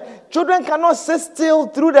punishment. Children cannot sit still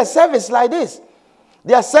through the service like this.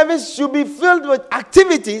 Their service should be filled with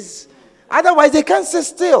activities. Otherwise, they can't sit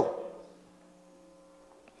still.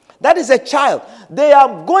 That is a child. They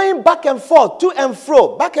are going back and forth, to and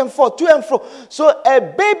fro, back and forth, to and fro. So a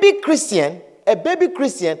baby Christian A baby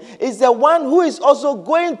Christian is the one who is also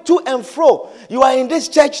going to and fro. You are in this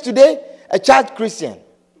church today, a child Christian.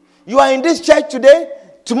 You are in this church today,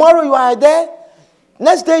 tomorrow you are there,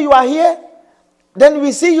 next day you are here, then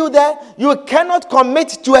we see you there. You cannot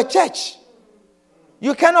commit to a church.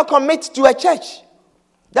 You cannot commit to a church.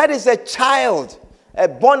 That is a child, a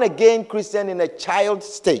born-again Christian in a child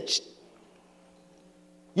stage.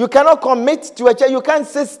 You cannot commit to a church. You can't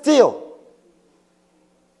sit still.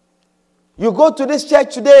 You go to this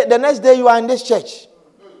church today, the next day you are in this church.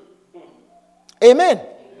 Amen.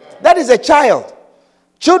 That is a child.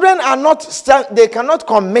 Children are not, they cannot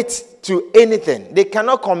commit to anything. They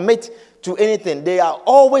cannot commit to anything. They are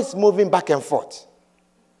always moving back and forth.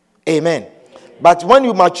 Amen. But when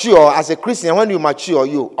you mature, as a Christian, when you mature,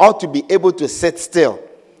 you ought to be able to sit still.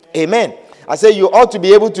 Amen. I say you ought to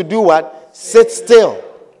be able to do what? Sit still.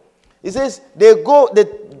 He says they go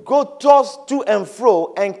tossed to and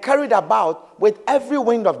fro and carried about with every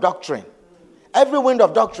wind of doctrine. Every wind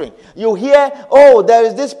of doctrine. You hear, oh, there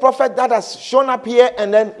is this prophet that has shown up here,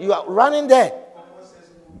 and then you are running there.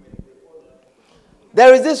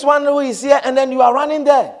 There is this one who is here, and then you are running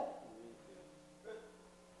there.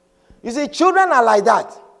 You see, children are like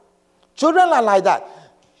that. Children are like that.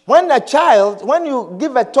 When you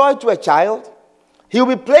give a toy to a child, he'll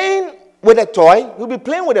be playing with a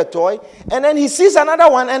toy, and then he sees another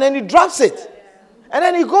one, and then he drops it. And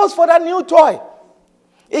then he goes for that new toy.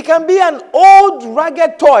 It can be an old,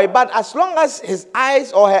 rugged toy, but as long as his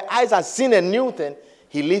eyes or her eyes have seen a new thing,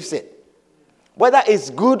 he leaves it. Whether it's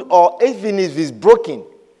good or even if it's broken.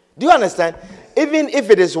 Do you understand? Even if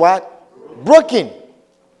it is what? Broken.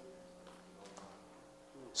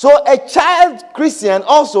 So a child Christian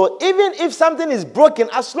also, even if something is broken,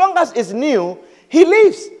 as long as it's new, he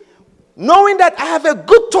leaves. Knowing that I have a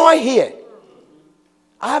good toy here.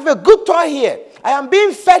 I have a good toy here. I am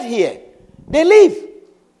being fed here. They leave.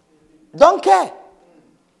 Don't care.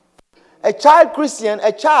 A child Christian,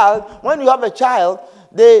 when you have a child,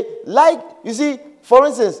 they like, you see, for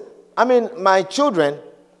instance, my children,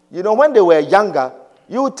 when they were younger,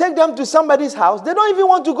 you would take them to somebody's house, they don't even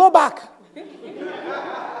want to go back. They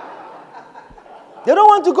don't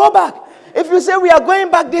want to go back. If you say we are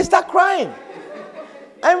going back, they start crying.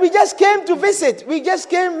 And we just came to visit. We just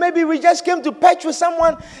came to patch with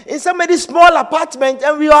someone in somebody's small apartment,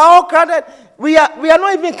 and we are all crowded. We are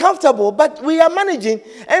not even comfortable, but we are managing.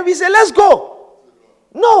 And we say, let's go.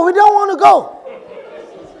 No, we don't want to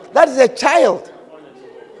go. That is a child.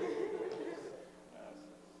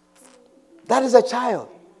 That is a child.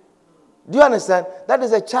 Do you understand? That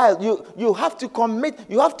is a child. You have to commit.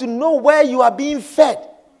 You have to know where you are being fed.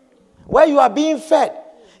 Where you are being fed.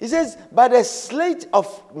 He says, by the sleight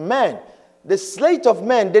of men,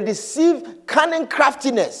 they deceive cunning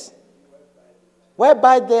craftiness,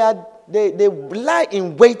 whereby they lie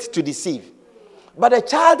in wait to deceive. But a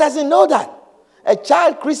child doesn't know that. A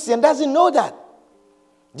child Christian doesn't know that.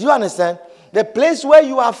 Do you understand? The place where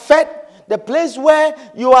you are fed, the place where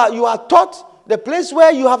you are taught, the place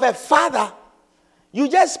where you have a father, you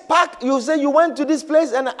just pack, you say you went to this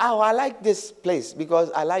place and I like this place because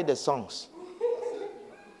I like the songs.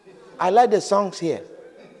 I like the songs here.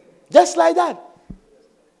 Just like that.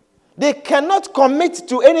 They cannot commit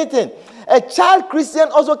to anything. A child Christian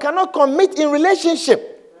also cannot commit in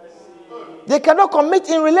relationship. They cannot commit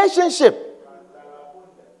in relationship.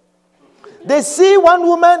 They see one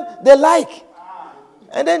woman they like.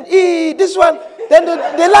 And then, this one, then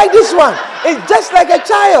they like this one. It's just like a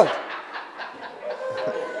child.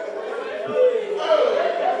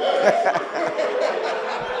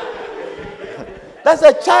 That's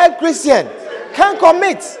a child Christian. Can't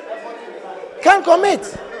commit. Can't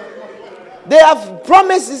commit. They have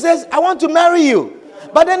promised, he says, I want to marry you.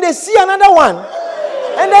 But then they see another one.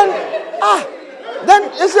 And then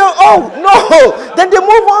they say, oh, no. Then they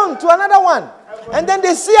move on to another one. And then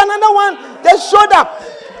they see another one that showed up.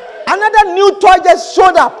 Another new toy just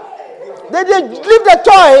showed up. They leave the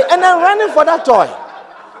toy and then running for that toy.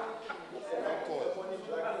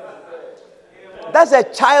 That's a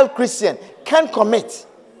child Christian. Can't commit.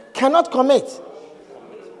 Cannot commit.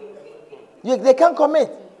 They can't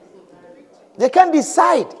commit. They can't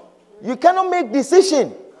decide. You cannot make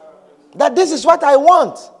decision that this is what I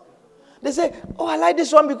want. They say, oh, I like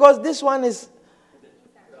this one because this one is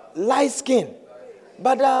light skin.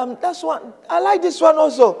 But that's one. I like this one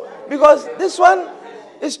also because this one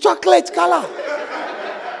is chocolate color.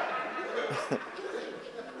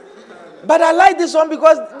 But I like this one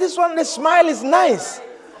because this one, the smile is nice.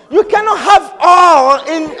 You cannot have all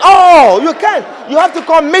in all. You can't. You have to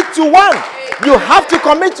commit to one. You have to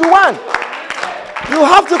commit to one. You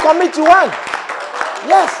have to commit to one.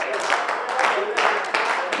 Yes.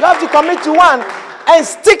 You have to commit to one and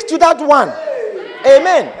stick to that one.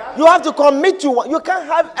 Amen. You have to commit to one. You can't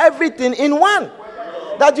have everything in one.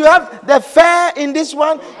 That you have the fair in this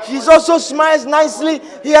one. He also smiles nicely.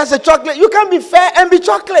 He has a chocolate. You can't be fair and be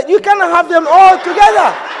chocolate. You cannot have them all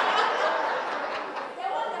together.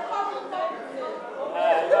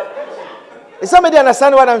 Is somebody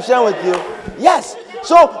understand what I'm sharing with you? Yes.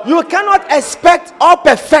 So you cannot expect all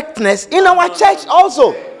perfectness in our church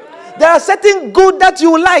also. There are certain good that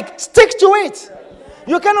you like. Stick to it.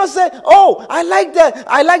 You cannot say, oh, I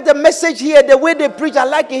like the message here, the way they preach, I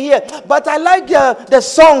like it here. But I like the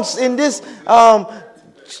songs in this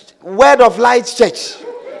Word of Light church.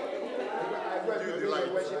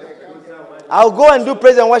 I'll go and do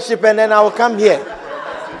praise and worship and then I will come here.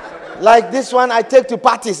 Like this one I take to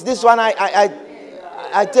parties. This one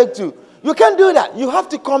I take to. You can't do that. You have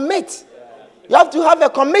to commit. You have to have a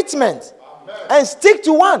commitment and stick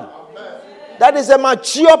to one. That is a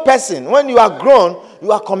mature person. When you are grown,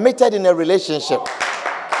 you are committed in a relationship.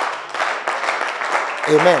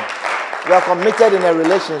 Amen. You are committed in a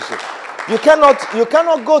relationship. You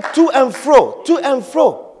cannot go to and fro.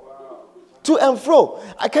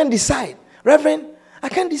 I can't decide. Reverend, I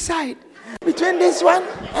can't decide between this one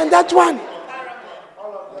and that one.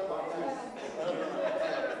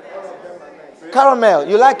 Caramel.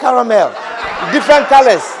 You like caramel? Different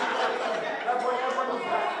colors.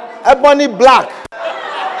 Ebony black.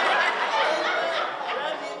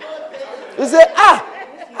 You say,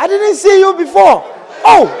 I didn't see you before.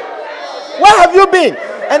 Oh, where have you been?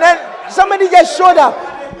 And then somebody just showed up.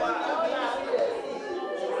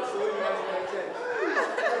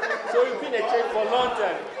 So you've been a church for a long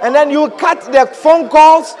time. And then you cut the phone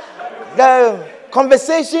calls, the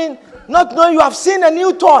conversation, not knowing you have seen a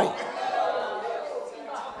new toy.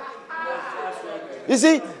 You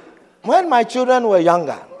see, when my children were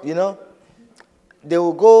younger, they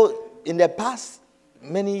would go, in the past,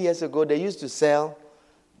 many years ago, they used to sell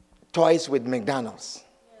toys with McDonald's.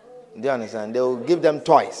 Do you understand? They will give them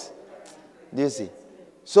toys. Do you see?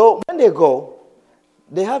 So when they go,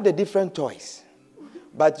 they have the different toys.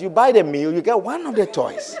 But you buy the meal, you get one of the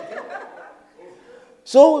toys.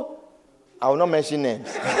 So, I will not mention names.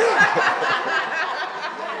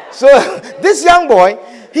 So this young boy,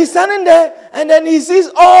 he's standing there and then he sees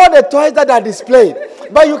all the toys that are displayed.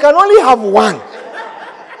 But you can only have one.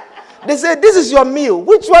 They say, this is your meal.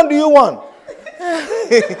 Which one do you want?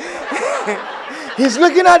 He's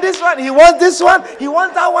looking at this one. He wants this one. He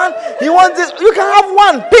wants that one. He wants this. You can have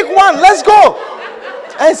one. Pick one. Let's go.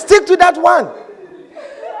 And stick to that one.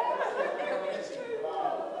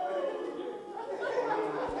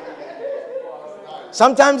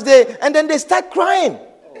 Sometimes they start crying.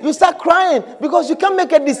 You start crying because you can't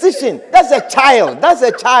make a decision. That's a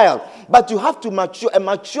child. But you have to mature. A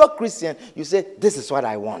mature Christian, you say, this is what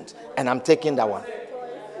I want. And I'm taking that one.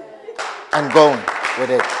 And going with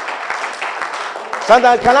it.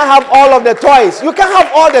 Sometimes, can I have all of the toys? You can't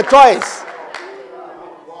have all the toys.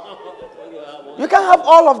 You can't have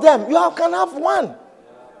all of them. You can have one.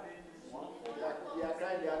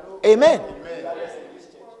 Amen.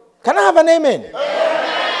 Can I have an amen?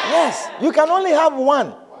 Yes. You can only have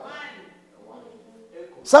one.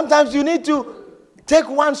 Sometimes you need to take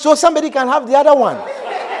one so somebody can have the other one.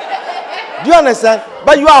 Do you understand?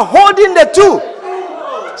 But you are holding the two.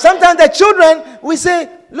 Sometimes the children, we say,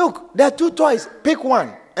 look, there are two toys. Pick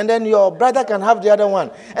one. And then your brother can have the other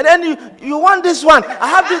one. And then you want this one.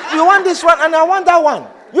 You want this one and I want that one.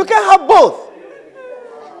 You can't have both.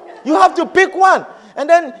 You have to pick one. And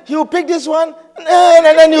then he will pick this one. And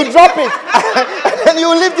then you drop it. And then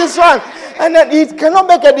you leave this one. And then he cannot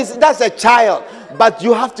make a decision. That's a child. But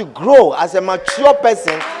you have to grow as a mature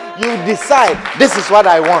person. You decide, this is what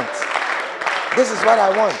I want. This is what I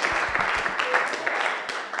want.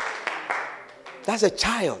 That's a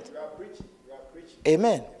child.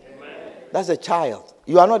 Amen. That's a child.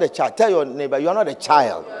 You are not a child. Tell your neighbor, you are not a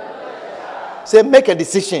child. Say, make a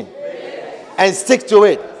decision. And stick to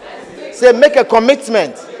it. Say, make a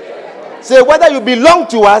commitment. Say, whether you belong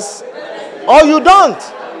to us or you don't.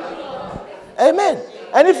 Amen.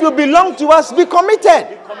 And if you belong to us, be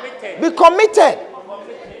committed. Be committed.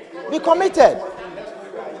 Be committed.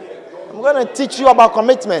 I'm going to teach you about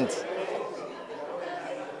commitment.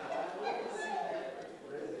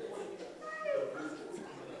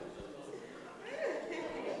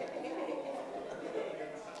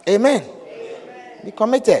 Amen. Be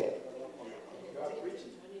committed.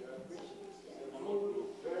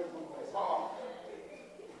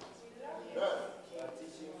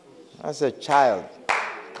 That's a child.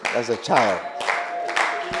 That's a child.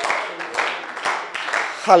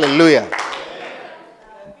 Hallelujah.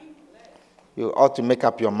 You ought to make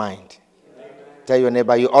up your mind. Tell your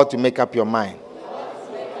neighbor, you ought to make up your mind.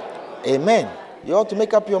 Amen. You ought to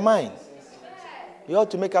make up your mind. You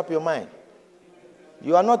ought to make up your mind.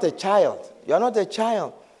 You are not a child. You are not a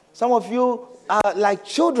child. Some of you are like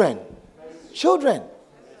children. Children.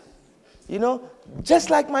 You know,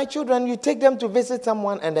 just like my children, you take them to visit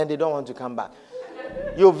someone and then they don't want to come back.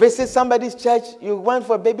 You visit somebody's church. You went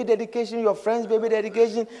for baby dedication, your friend's baby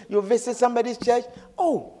dedication. You visit somebody's church.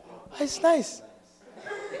 Oh, it's nice.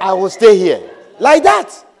 I will stay here. Like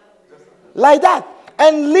that. Like that.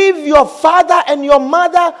 And leave your father and your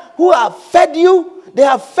mother who have fed you. They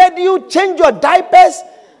have fed you, changed your diapers,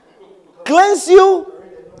 cleansed you,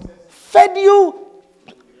 fed you,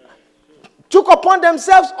 took upon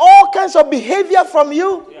themselves all kinds of behavior from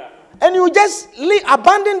you. And you just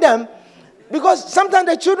abandon them. Because sometimes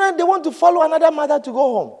the children, they want to follow another mother to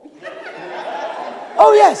go home.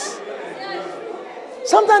 Oh, yes.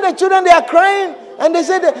 Sometimes the children, they are crying and they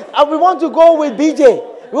say, we want to go with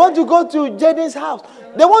BJ. We want to go to Jaden's house.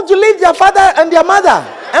 They want to leave their father and their mother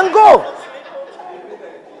and go.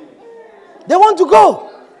 They want to go.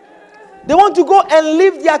 They want to go and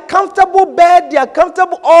leave their comfortable bed, their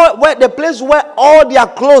comfortable, the place where all their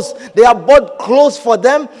clothes, they have bought clothes for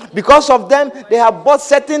them. Because of them, they have bought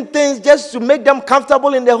certain things just to make them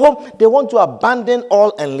comfortable in their home. They want to abandon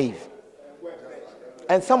all and leave.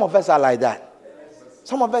 And some of us are like that.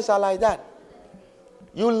 Some of us are like that.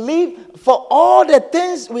 You leave for all the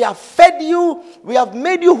things we have fed you, we have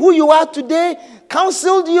made you who you are today,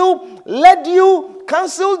 counseled you, led you,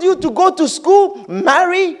 counseled you to go to school,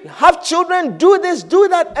 marry, have children, do this, do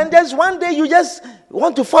that, and there's one day you just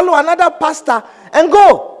want to follow another pastor and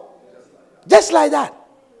go. Just like that.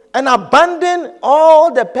 And abandon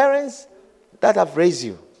all the parents that have raised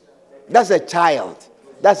you. That's a child.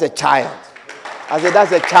 That's a child. I said,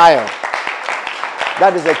 that's a child.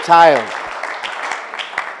 That is a child.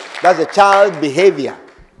 That's a child's behavior.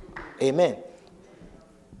 Amen.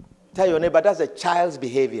 Tell your neighbor, that's a child's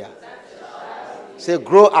behavior. Say,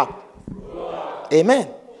 grow up. Amen.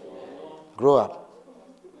 Grow up.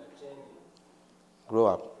 Grow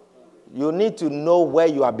up. You need to know where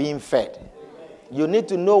you are being fed. You need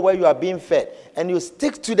to know where you are being fed. And you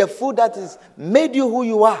stick to the food that has made you who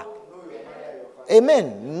you are.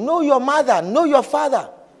 Amen. Know your mother. Know your father.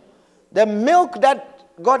 The milk that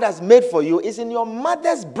God has made for you is in your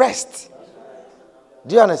mother's breast.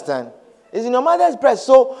 Do you understand? It's in your mother's breast.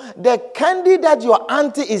 So the candy that your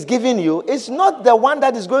auntie is giving you is not the one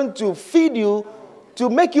that is going to feed you to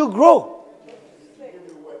make you grow.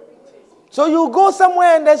 So you go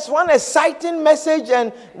somewhere and there's one exciting message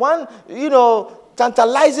and one,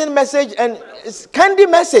 tantalizing message and it's candy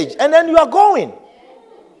message. And then you are going.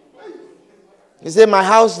 You say, my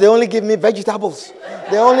house, they only give me vegetables.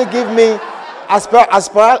 They only give me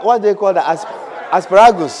what do they call that?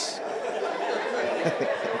 Asparagus.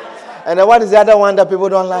 And then what is the other one that people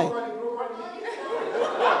don't like?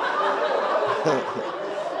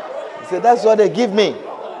 So that's what they give me.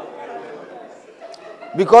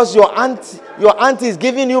 Because your auntie is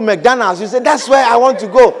giving you McDonald's. You say, that's where I want to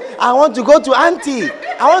go. I want to go to auntie.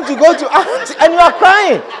 I want to go to auntie. And you are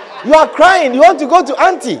crying. You are crying. You want to go to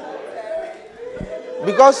auntie.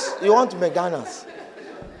 Because you want McDonald's.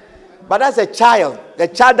 But that's a child. The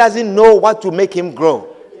child doesn't know what to make him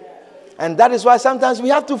grow. And that is why sometimes we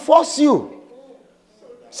have to force you.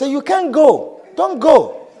 So you can't go. Don't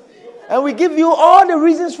go. And we give you all the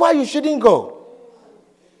reasons why you shouldn't go.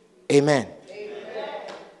 Amen.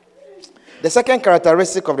 The second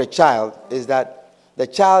characteristic of the child is that the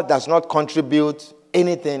child does not contribute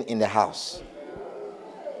anything in the house.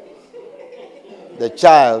 The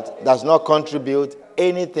child does not contribute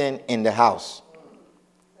anything in the house.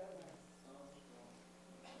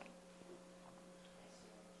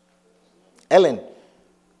 Ellen,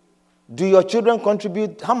 do your children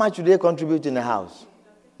contribute? How much do they contribute in the house?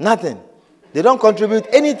 Nothing. They don't contribute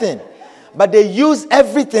anything. But they use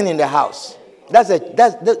everything in the house. That's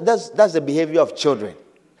the behavior of children.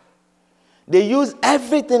 They use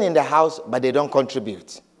everything in the house, but they don't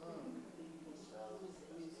contribute.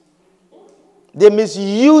 They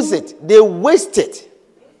misuse it. They waste it.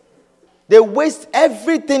 They waste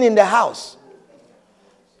everything in the house.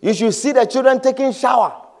 You should see the children taking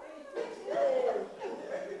shower.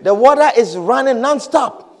 The water is running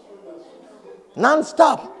non-stop.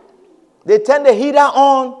 Non-stop. They turn the heater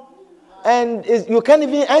on and you can't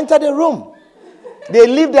even enter the room. They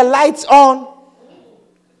leave the lights on.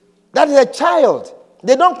 That is a child.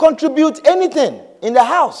 They don't contribute anything in the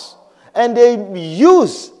house. And they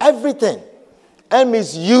use everything and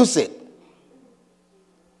misuse it.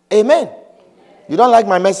 Amen. You don't like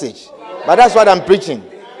my message, but that's what I'm preaching.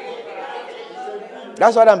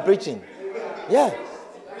 That's what I'm preaching. Yeah.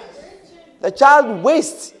 The child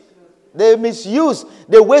wastes. They misuse.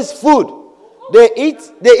 They waste food. They eat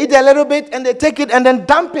a little bit and they take it and then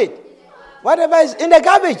dump it. Whatever is in the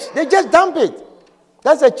garbage, they just dump it.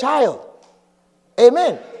 That's a child.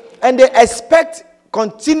 Amen. And they expect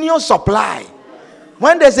continuous supply.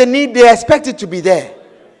 When there's a need, they expect it to be there.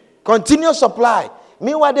 Continuous supply.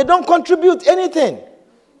 Meanwhile, they don't contribute anything.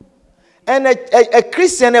 And a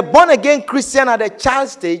Christian, a born-again Christian at a child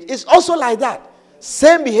stage is also like that.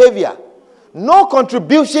 Same behavior. No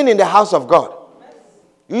contribution in the house of God.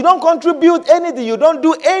 You don't contribute anything. You don't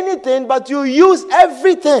do anything, but you use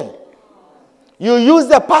everything. You use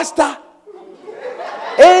the pastor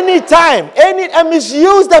anytime. And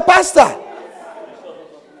misuse the pastor.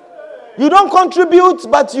 You don't contribute,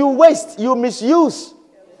 but you waste. You misuse.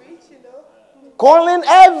 Calling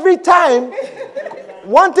every time.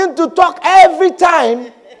 Wanting to talk every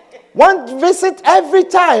time. Want to visit every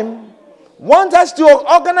time. Want us to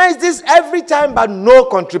organize this every time, but no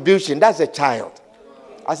contribution. That's a child.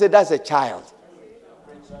 I said that's a child.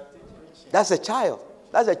 That's a child.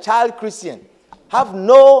 That's a child Christian. Have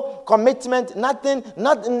no commitment, nothing.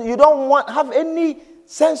 You don't have any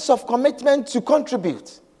sense of commitment to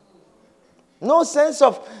contribute. No sense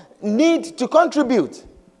of need to contribute.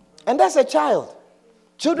 And that's a child.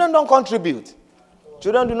 Children don't contribute.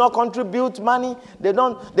 Children do not contribute money. They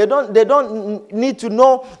don't need to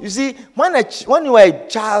know. You see, when you are a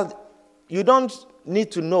child, you don't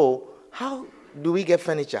need to know how do we get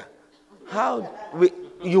furniture.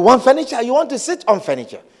 You want furniture, you want to sit on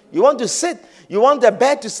furniture. You want to sit, you want the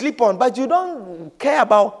bed to sleep on, but you don't care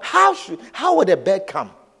about how would the bed come.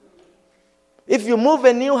 If you move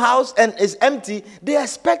a new house and it's empty, they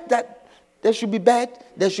expect that there should be bed,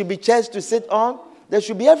 there should be chairs to sit on, there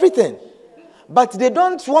should be everything. But they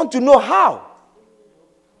don't want to know how.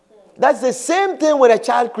 That's the same thing with a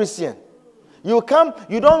child Christian. You come,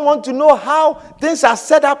 you don't want to know how things are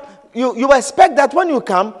set up. You expect that when you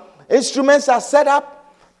come, instruments are set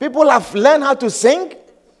up. People have learned how to sing.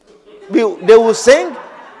 They will sing.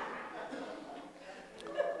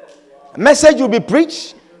 A message will be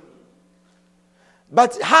preached.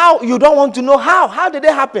 But how? You don't want to know how. How did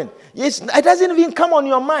it happen? It doesn't even come on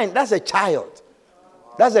your mind. That's a child.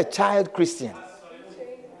 That's a child Christian.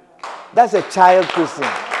 That's a child Christian.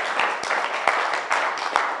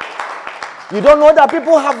 You don't know that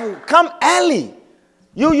people have come early.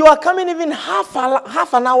 You are coming even half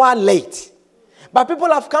an hour late. But people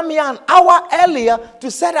have come here an hour earlier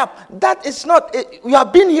to set up. That is not, you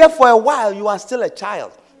have been here for a while, you are still a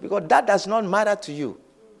child. Because that does not matter to you.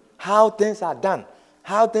 How things are done.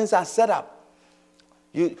 How things are set up.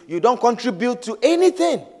 You don't contribute to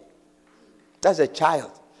anything. That's a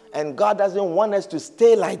child. And God doesn't want us to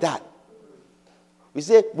stay like that. We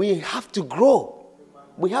say we have to grow.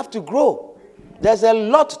 We have to grow. There's a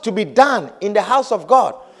lot to be done in the house of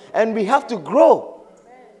God. And we have to grow.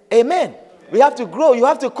 Amen. We have to grow. You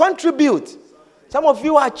have to contribute. Some of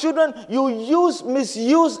you are children. You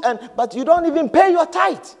misuse, but you don't even pay your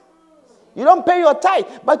tithe. You don't pay your tithe,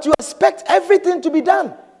 but you expect everything to be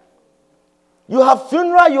done. You have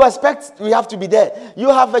funeral, you expect we have to be there. You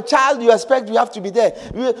have a child, you expect we have to be there.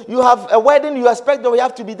 You have a wedding, you expect that we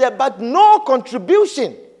have to be there, but no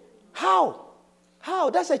contribution. How? How?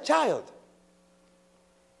 That's a child.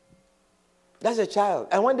 That's a child.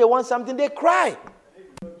 And when they want something, they cry.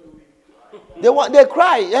 They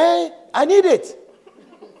cry. I need it.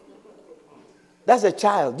 That's a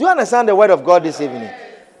child. Do you understand the word of God this evening?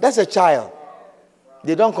 That's a child.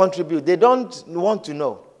 They don't contribute. They don't want to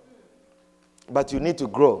know. But you need to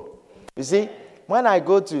grow. You see, when I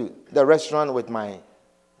go to the restaurant with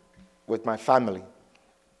my family,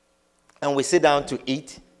 and we sit down to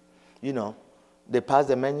eat, they pass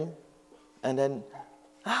the menu, and then,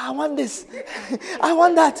 I want this, I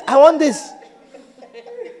want that, I want this.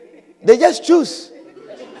 They just choose.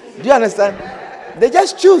 Do you understand? They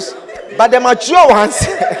just choose. But the mature ones,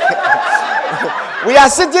 we are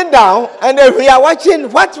sitting down, and then we are watching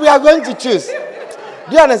what we are going to choose.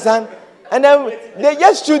 Do you understand? And then they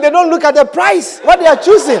just choose. They don't look at the price, what they are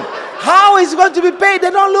choosing. How is it going to be paid? They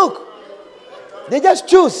don't look. They just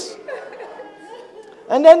choose.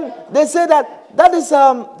 And then they say that is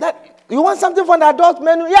that you want something from the adult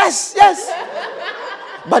menu? Yes.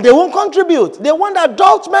 But they won't contribute. They want the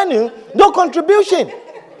adult menu, no contribution.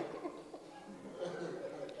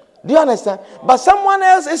 Do you understand? But someone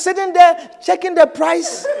else is sitting there checking the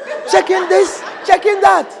price, checking this, checking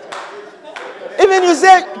that. Even you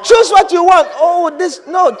say, choose what you want. Oh, this,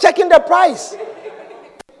 no, checking the price.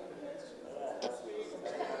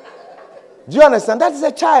 Do you understand? That is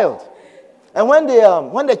a child. And when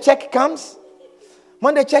the check comes,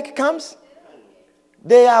 When the check comes,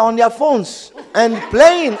 they are on their phones and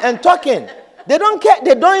playing and talking. They don't care.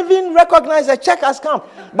 They don't even recognize the check has come.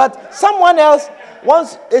 But someone else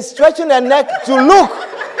is stretching their neck to look.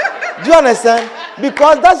 Do you understand?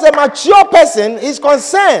 Because that's a mature person. He's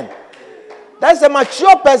concerned. That's a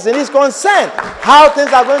mature person. He's concerned how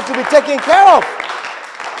things are going to be taken care of.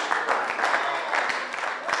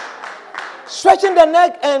 Stretching the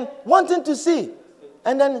neck and wanting to see.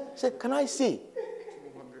 And then say, can I see?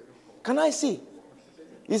 Can I see?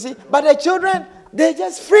 You see? But the children, they're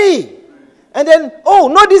just free. And then, oh,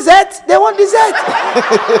 no dessert. They want dessert.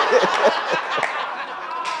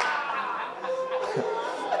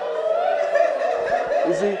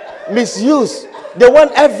 You see? Misuse. They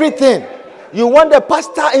want everything. You want the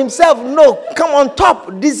pastor himself? No, come on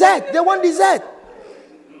top. Dessert. They want dessert.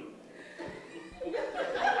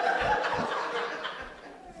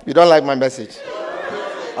 You don't like my message?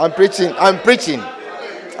 I'm preaching.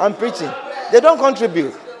 They don't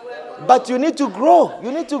contribute. But you need to grow.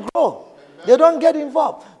 They don't get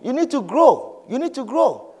involved. You need to grow.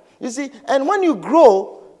 You see, and when you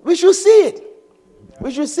grow, we should see it.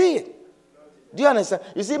 Do you understand?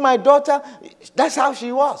 You see, my daughter, that's how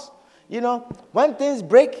she was. You know, when things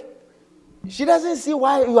break, she doesn't see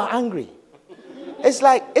why you are angry. It's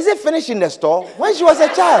like, is it finished in the store? When she was a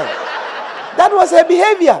child, that was her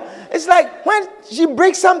behavior. It's like when she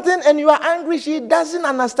breaks something and you are angry, she doesn't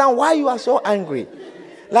understand why you are so angry.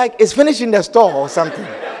 Like it's finished in the store or something.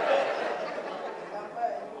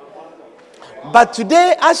 But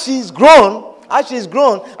today, as she's grown, I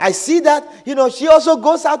see that, you know, she also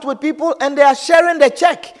goes out with people and they are sharing the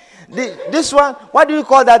check. This one, what do you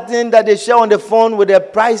call that thing that they share on the phone with the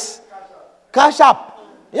price? Cash App.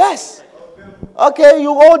 Yes. Okay,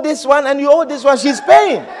 you owe this one and you owe this one. She's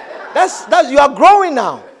paying. That's you are growing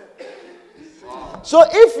now. So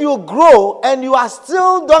if you grow and you are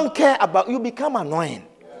still don't care about, you become annoying.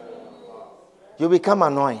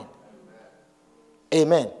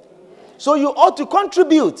 Amen. So you ought to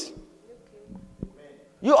contribute.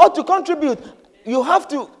 You have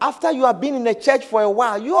to, after you have been in the church for a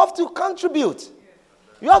while, you have to contribute.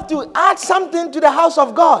 You have to add something to the house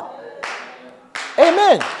of God.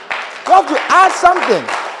 Amen. You have to add something.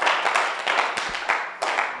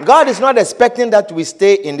 God is not expecting that we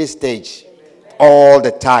stay in this stage all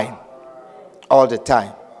the time.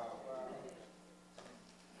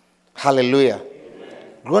 Hallelujah.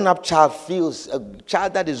 Grown-up child a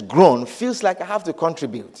child that is grown feels like I have to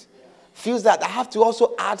contribute. Feels that I have to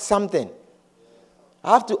also add something.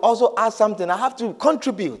 I have to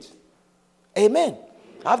contribute. Amen.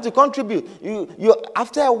 I have to contribute. You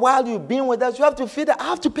after a while you've been with us, you have to feel that I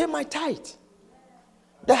have to pay my tithe.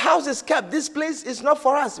 The house is kept. This place is not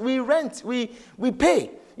for us. We rent. We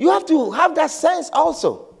pay. You have to have that sense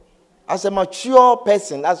also. As a mature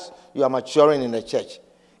person, as you are maturing in the church.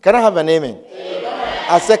 Can I have an amen? Amen.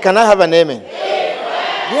 I said, can I have an amen?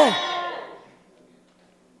 Amen.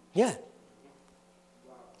 Yeah.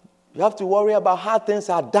 You have to worry about how things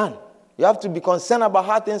are done. You have to be concerned about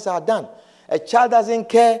how things are done. A child doesn't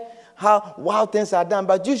care how things are done,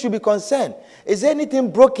 but you should be concerned. Is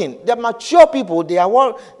anything broken? The mature people, they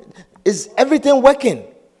are is everything working?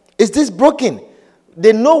 Is this broken?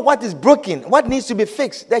 They know what is broken, what needs to be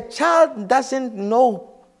fixed. The child doesn't know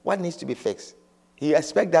what needs to be fixed. He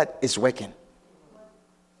expects that it's working.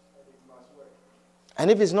 And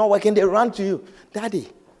if it's not working, they run to you. Daddy,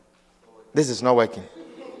 this is not working.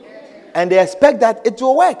 And they expect that it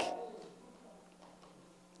will work.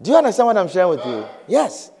 Do you understand what I'm sharing with you?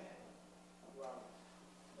 Yes.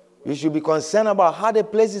 You should be concerned about how the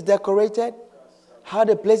place is decorated, how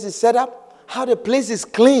the place is set up, how the place is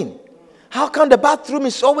clean. How come the bathroom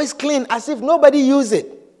is always clean as if nobody uses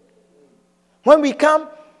it? When we come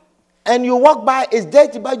and you walk by, it's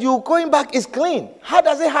dirty, but you going back, it's clean. How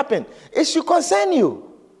does it happen? It should concern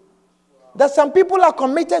you. That some people are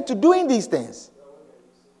committed to doing these things.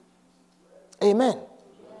 Amen.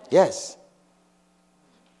 Yes.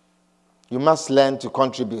 You must learn to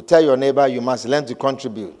contribute. Tell your neighbor you must learn to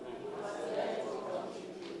contribute.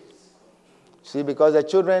 See, because the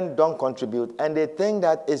children don't contribute and they think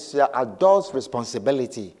that it's the adult's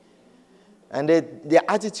responsibility. And their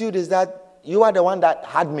attitude is that you are the one that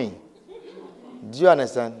had me. Do you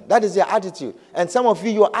understand? That is their attitude. And some of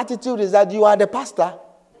you, your attitude is that you are the pastor.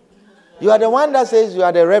 You are the one that says you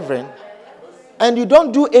are the reverend. And you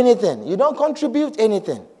don't do anything. You don't contribute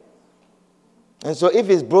anything. And so if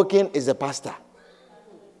it's broken, it's the pastor.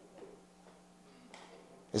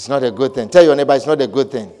 It's not a good thing. Tell your neighbor it's not a good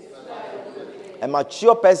thing. A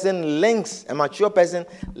mature person links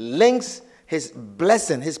his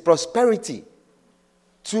blessing, his prosperity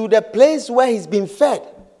to the place where he's been fed.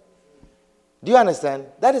 Do you understand?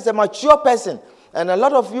 That is a mature person. And a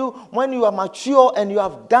lot of you, when you are mature and you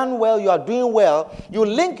have done well, you are doing well, you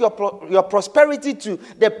link your prosperity to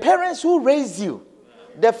the parents who raised you,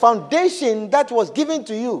 the foundation that was given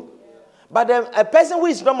to you. But a person who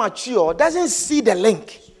is not mature doesn't see the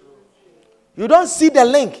link. You don't see the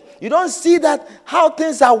link. You don't see that how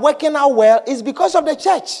things are working out well is because of the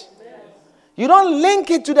church. You don't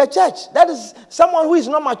link it to the church. That is someone who is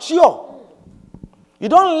not mature. You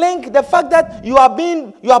don't link the fact that you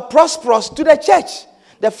are prosperous to the church.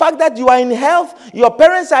 The fact that you are in health, your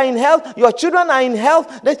parents are in health, your children are in health,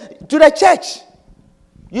 to the church.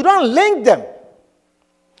 You don't link them.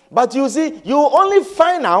 But you see, you only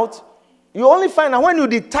find out when you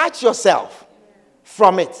detach yourself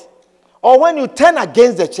from it. Or when you turn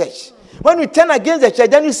against the church. When you turn against the church,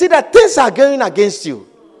 then you see that things are going against you.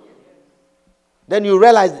 Then you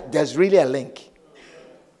realize there's really a link.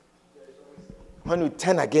 When you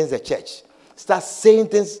turn against the church, start saying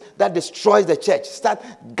things that destroys the church, start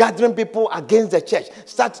gathering people against the church,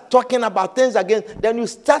 start talking about things against, then you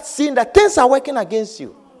start seeing that things are working against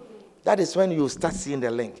you. That is when you start seeing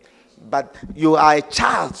the link. But you are a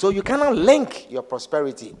child, so you cannot link your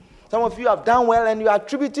prosperity. Some of you have done well and you are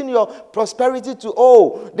attributing your prosperity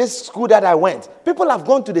to, this school that I went. People have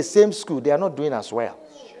gone to the same school. They are not doing as well.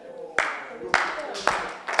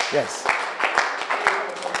 Yes.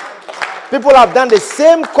 People have done the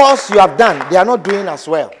same course you have done. They are not doing as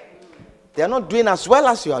well. They are not doing as well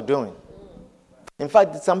as you are doing. In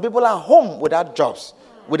fact, some people are home without jobs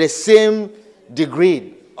with the same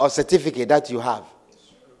degree or certificate that you have.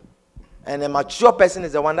 And a mature person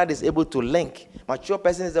is the one that is able to link. Mature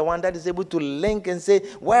person is the one that is able to link and say,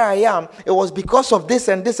 where I am, it was because of this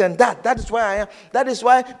and this and that. That is where I am. That is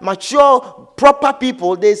why mature, proper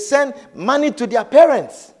people, they send money to their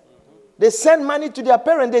parents. They send money to their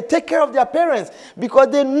parents. They take care of their parents because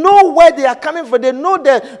they know where they are coming from. They know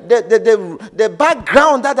the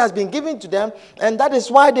background that has been given to them, and that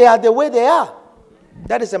is why they are the way they are.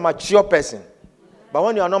 That is a mature person. But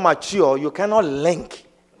when you are not mature, you cannot link.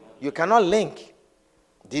 You cannot link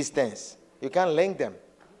these things. You can't link them.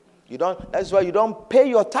 That's why you don't pay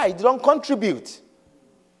your tithe. You don't contribute.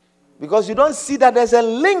 Because you don't see that there's a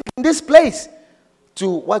link in this place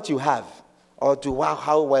to what you have or to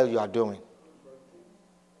how well you are doing.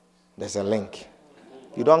 There's a link.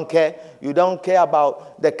 You don't care. You don't care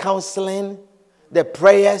about the counseling, the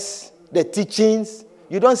prayers, the teachings.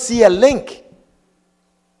 You don't see a link.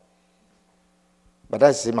 But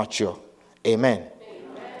that's immature. Amen.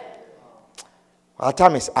 Our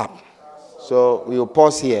time is up. So we will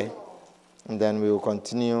pause here and then we will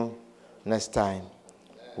continue next time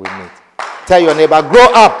we meet. Tell your neighbor, grow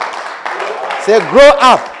up. Say, grow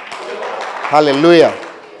up. Hallelujah.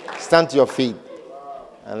 Stand to your feet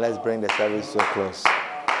and let's bring the service to a close.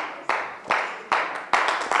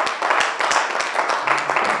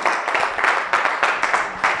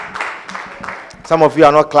 Some of you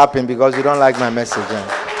are not clapping because you don't like my message.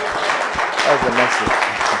 That's the message.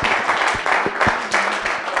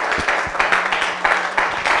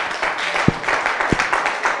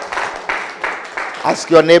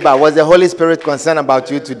 Ask your neighbor, was the Holy Spirit concerned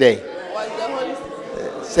about you today?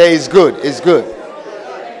 Say it's good. It's good.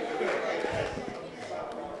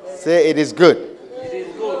 Say it is good. It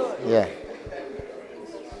is good. Yeah.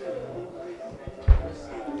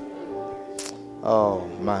 Oh,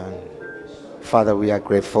 man. Father, we are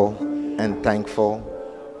grateful and thankful.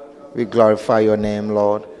 We glorify your name,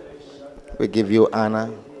 Lord. We give you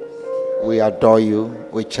honor. We adore you.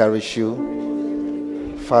 We cherish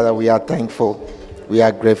you. Father, we are thankful. We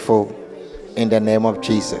are grateful in the name of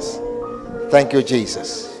Jesus. Thank you,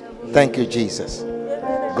 Jesus. Thank you, Jesus.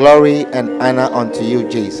 Glory and honor unto you,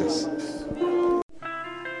 Jesus.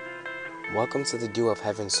 Welcome to the Dew of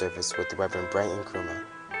Heaven service with Reverend Brighton Nkrumah.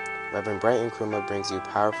 Reverend Brighton Nkrumah brings you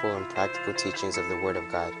powerful and practical teachings of the Word of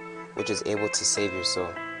God, which is able to save your soul.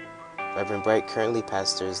 Reverend Bright currently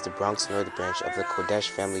pastors the Bronx North branch of the Kodesh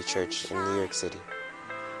Family Church in New York City,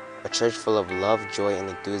 a church full of love, joy, and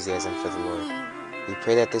enthusiasm for the Lord. We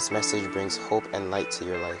pray that this message brings hope and light to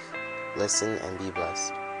your life. Listen and be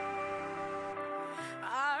blessed.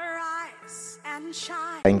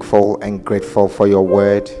 Thankful and grateful for your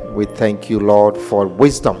word. We thank you, Lord, for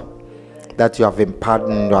wisdom that you have imparted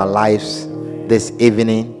in our lives this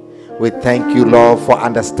evening. We thank you, Lord, for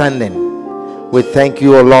understanding. We thank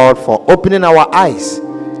you, O Lord, for opening our eyes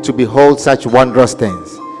to behold such wondrous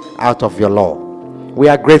things out of your law. We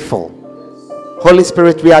are grateful. Holy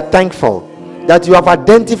Spirit, we are thankful that you have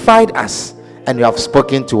identified us and you have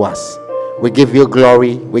spoken to us. We give you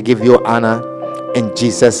glory. We give you honor. In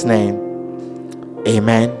Jesus' name,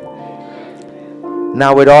 Amen.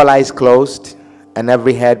 Now, with all eyes closed and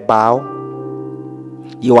every head bowed,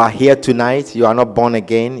 you are here tonight. You are not born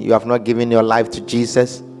again. You have not given your life to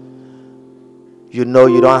Jesus. You know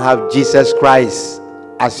you don't have Jesus Christ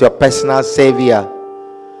as your personal Savior.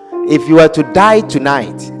 If you were to die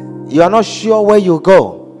tonight, you are not sure where you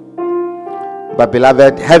go. But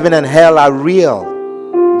beloved, heaven and hell are real.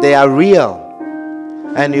 They are real.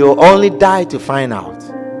 And you only die to find out.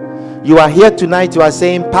 You are here tonight. You are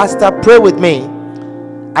saying, Pastor, pray with me.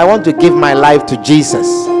 I want to give my life to Jesus.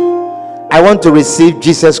 I want to receive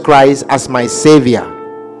Jesus Christ as my Savior.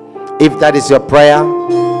 If that is your prayer,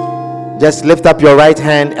 just lift up your right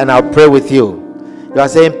hand and I'll pray with you. You are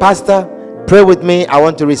saying, Pastor, pray with me. I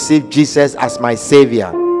want to receive Jesus as my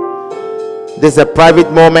Savior. This is a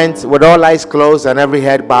private moment with all eyes closed and every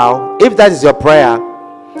head bowed. If that is your prayer,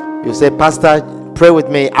 you say, Pastor, pray with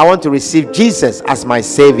me. I want to receive Jesus as my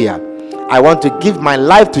Savior. I want to give my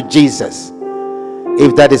life to Jesus.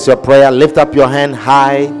 If that is your prayer, lift up your hand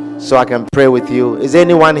high so I can pray with you. Is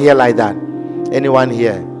anyone here like that? Anyone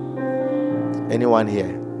here? Anyone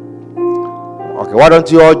here? Okay, why don't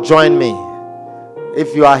you all join me?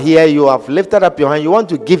 If you are here, you have lifted up your hand, you want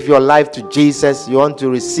to give your life to Jesus, you want to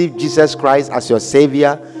receive Jesus Christ as your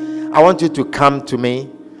Savior, I want you to come to me.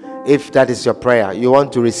 If that is your prayer, you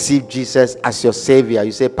want to receive Jesus as your Savior.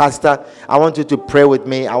 You say, Pastor, I want you to pray with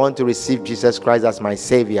me. I want to receive Jesus Christ as my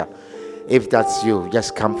Savior. If that's you,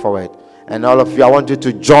 just come forward. And all of you, I want you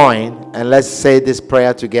to join and let's say this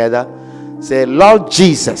prayer together. Say, Lord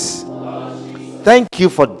Jesus, thank you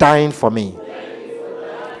for dying for me.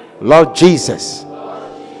 Lord Jesus,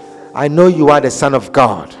 I know you are the Son of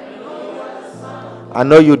God. I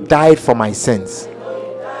know you died for my sins.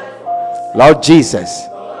 Lord Jesus,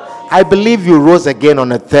 I believe you rose again on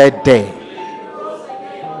the third day.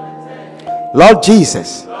 Lord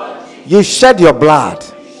Jesus, you shed your blood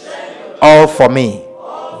all for me.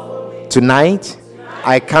 Tonight,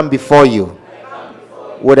 I come before you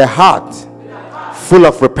with a heart full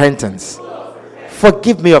of repentance.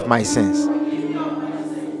 Forgive me of my sins.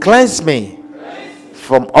 Cleanse me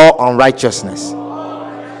from all unrighteousness.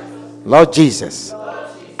 Lord Jesus,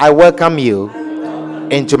 I welcome you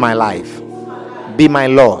into my life. Be my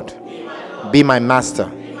Lord. Be my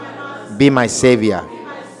Master. Be my Savior.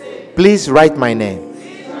 Please write my name.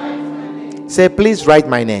 Say, please write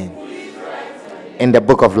my name in the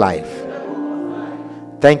book of life.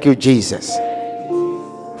 Thank you, Jesus,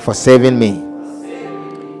 for saving me.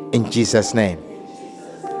 In Jesus' name.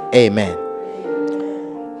 Amen.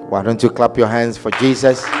 Why don't you clap your hands for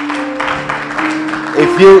Jesus?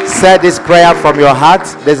 If you said this prayer from your heart,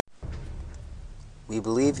 We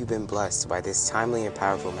believe you've been blessed by this timely and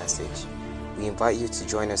powerful message. We invite you to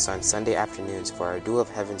join us on Sunday afternoons for our Dew of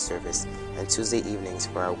Heaven service and Tuesday evenings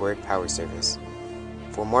for our Word Power service.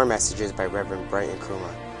 For more messages by Reverend Brighton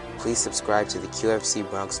Krumah, please subscribe to the QFC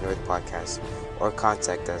Bronx North podcast or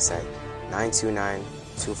contact us at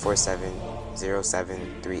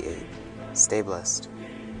 929-247-0738. Stay blessed.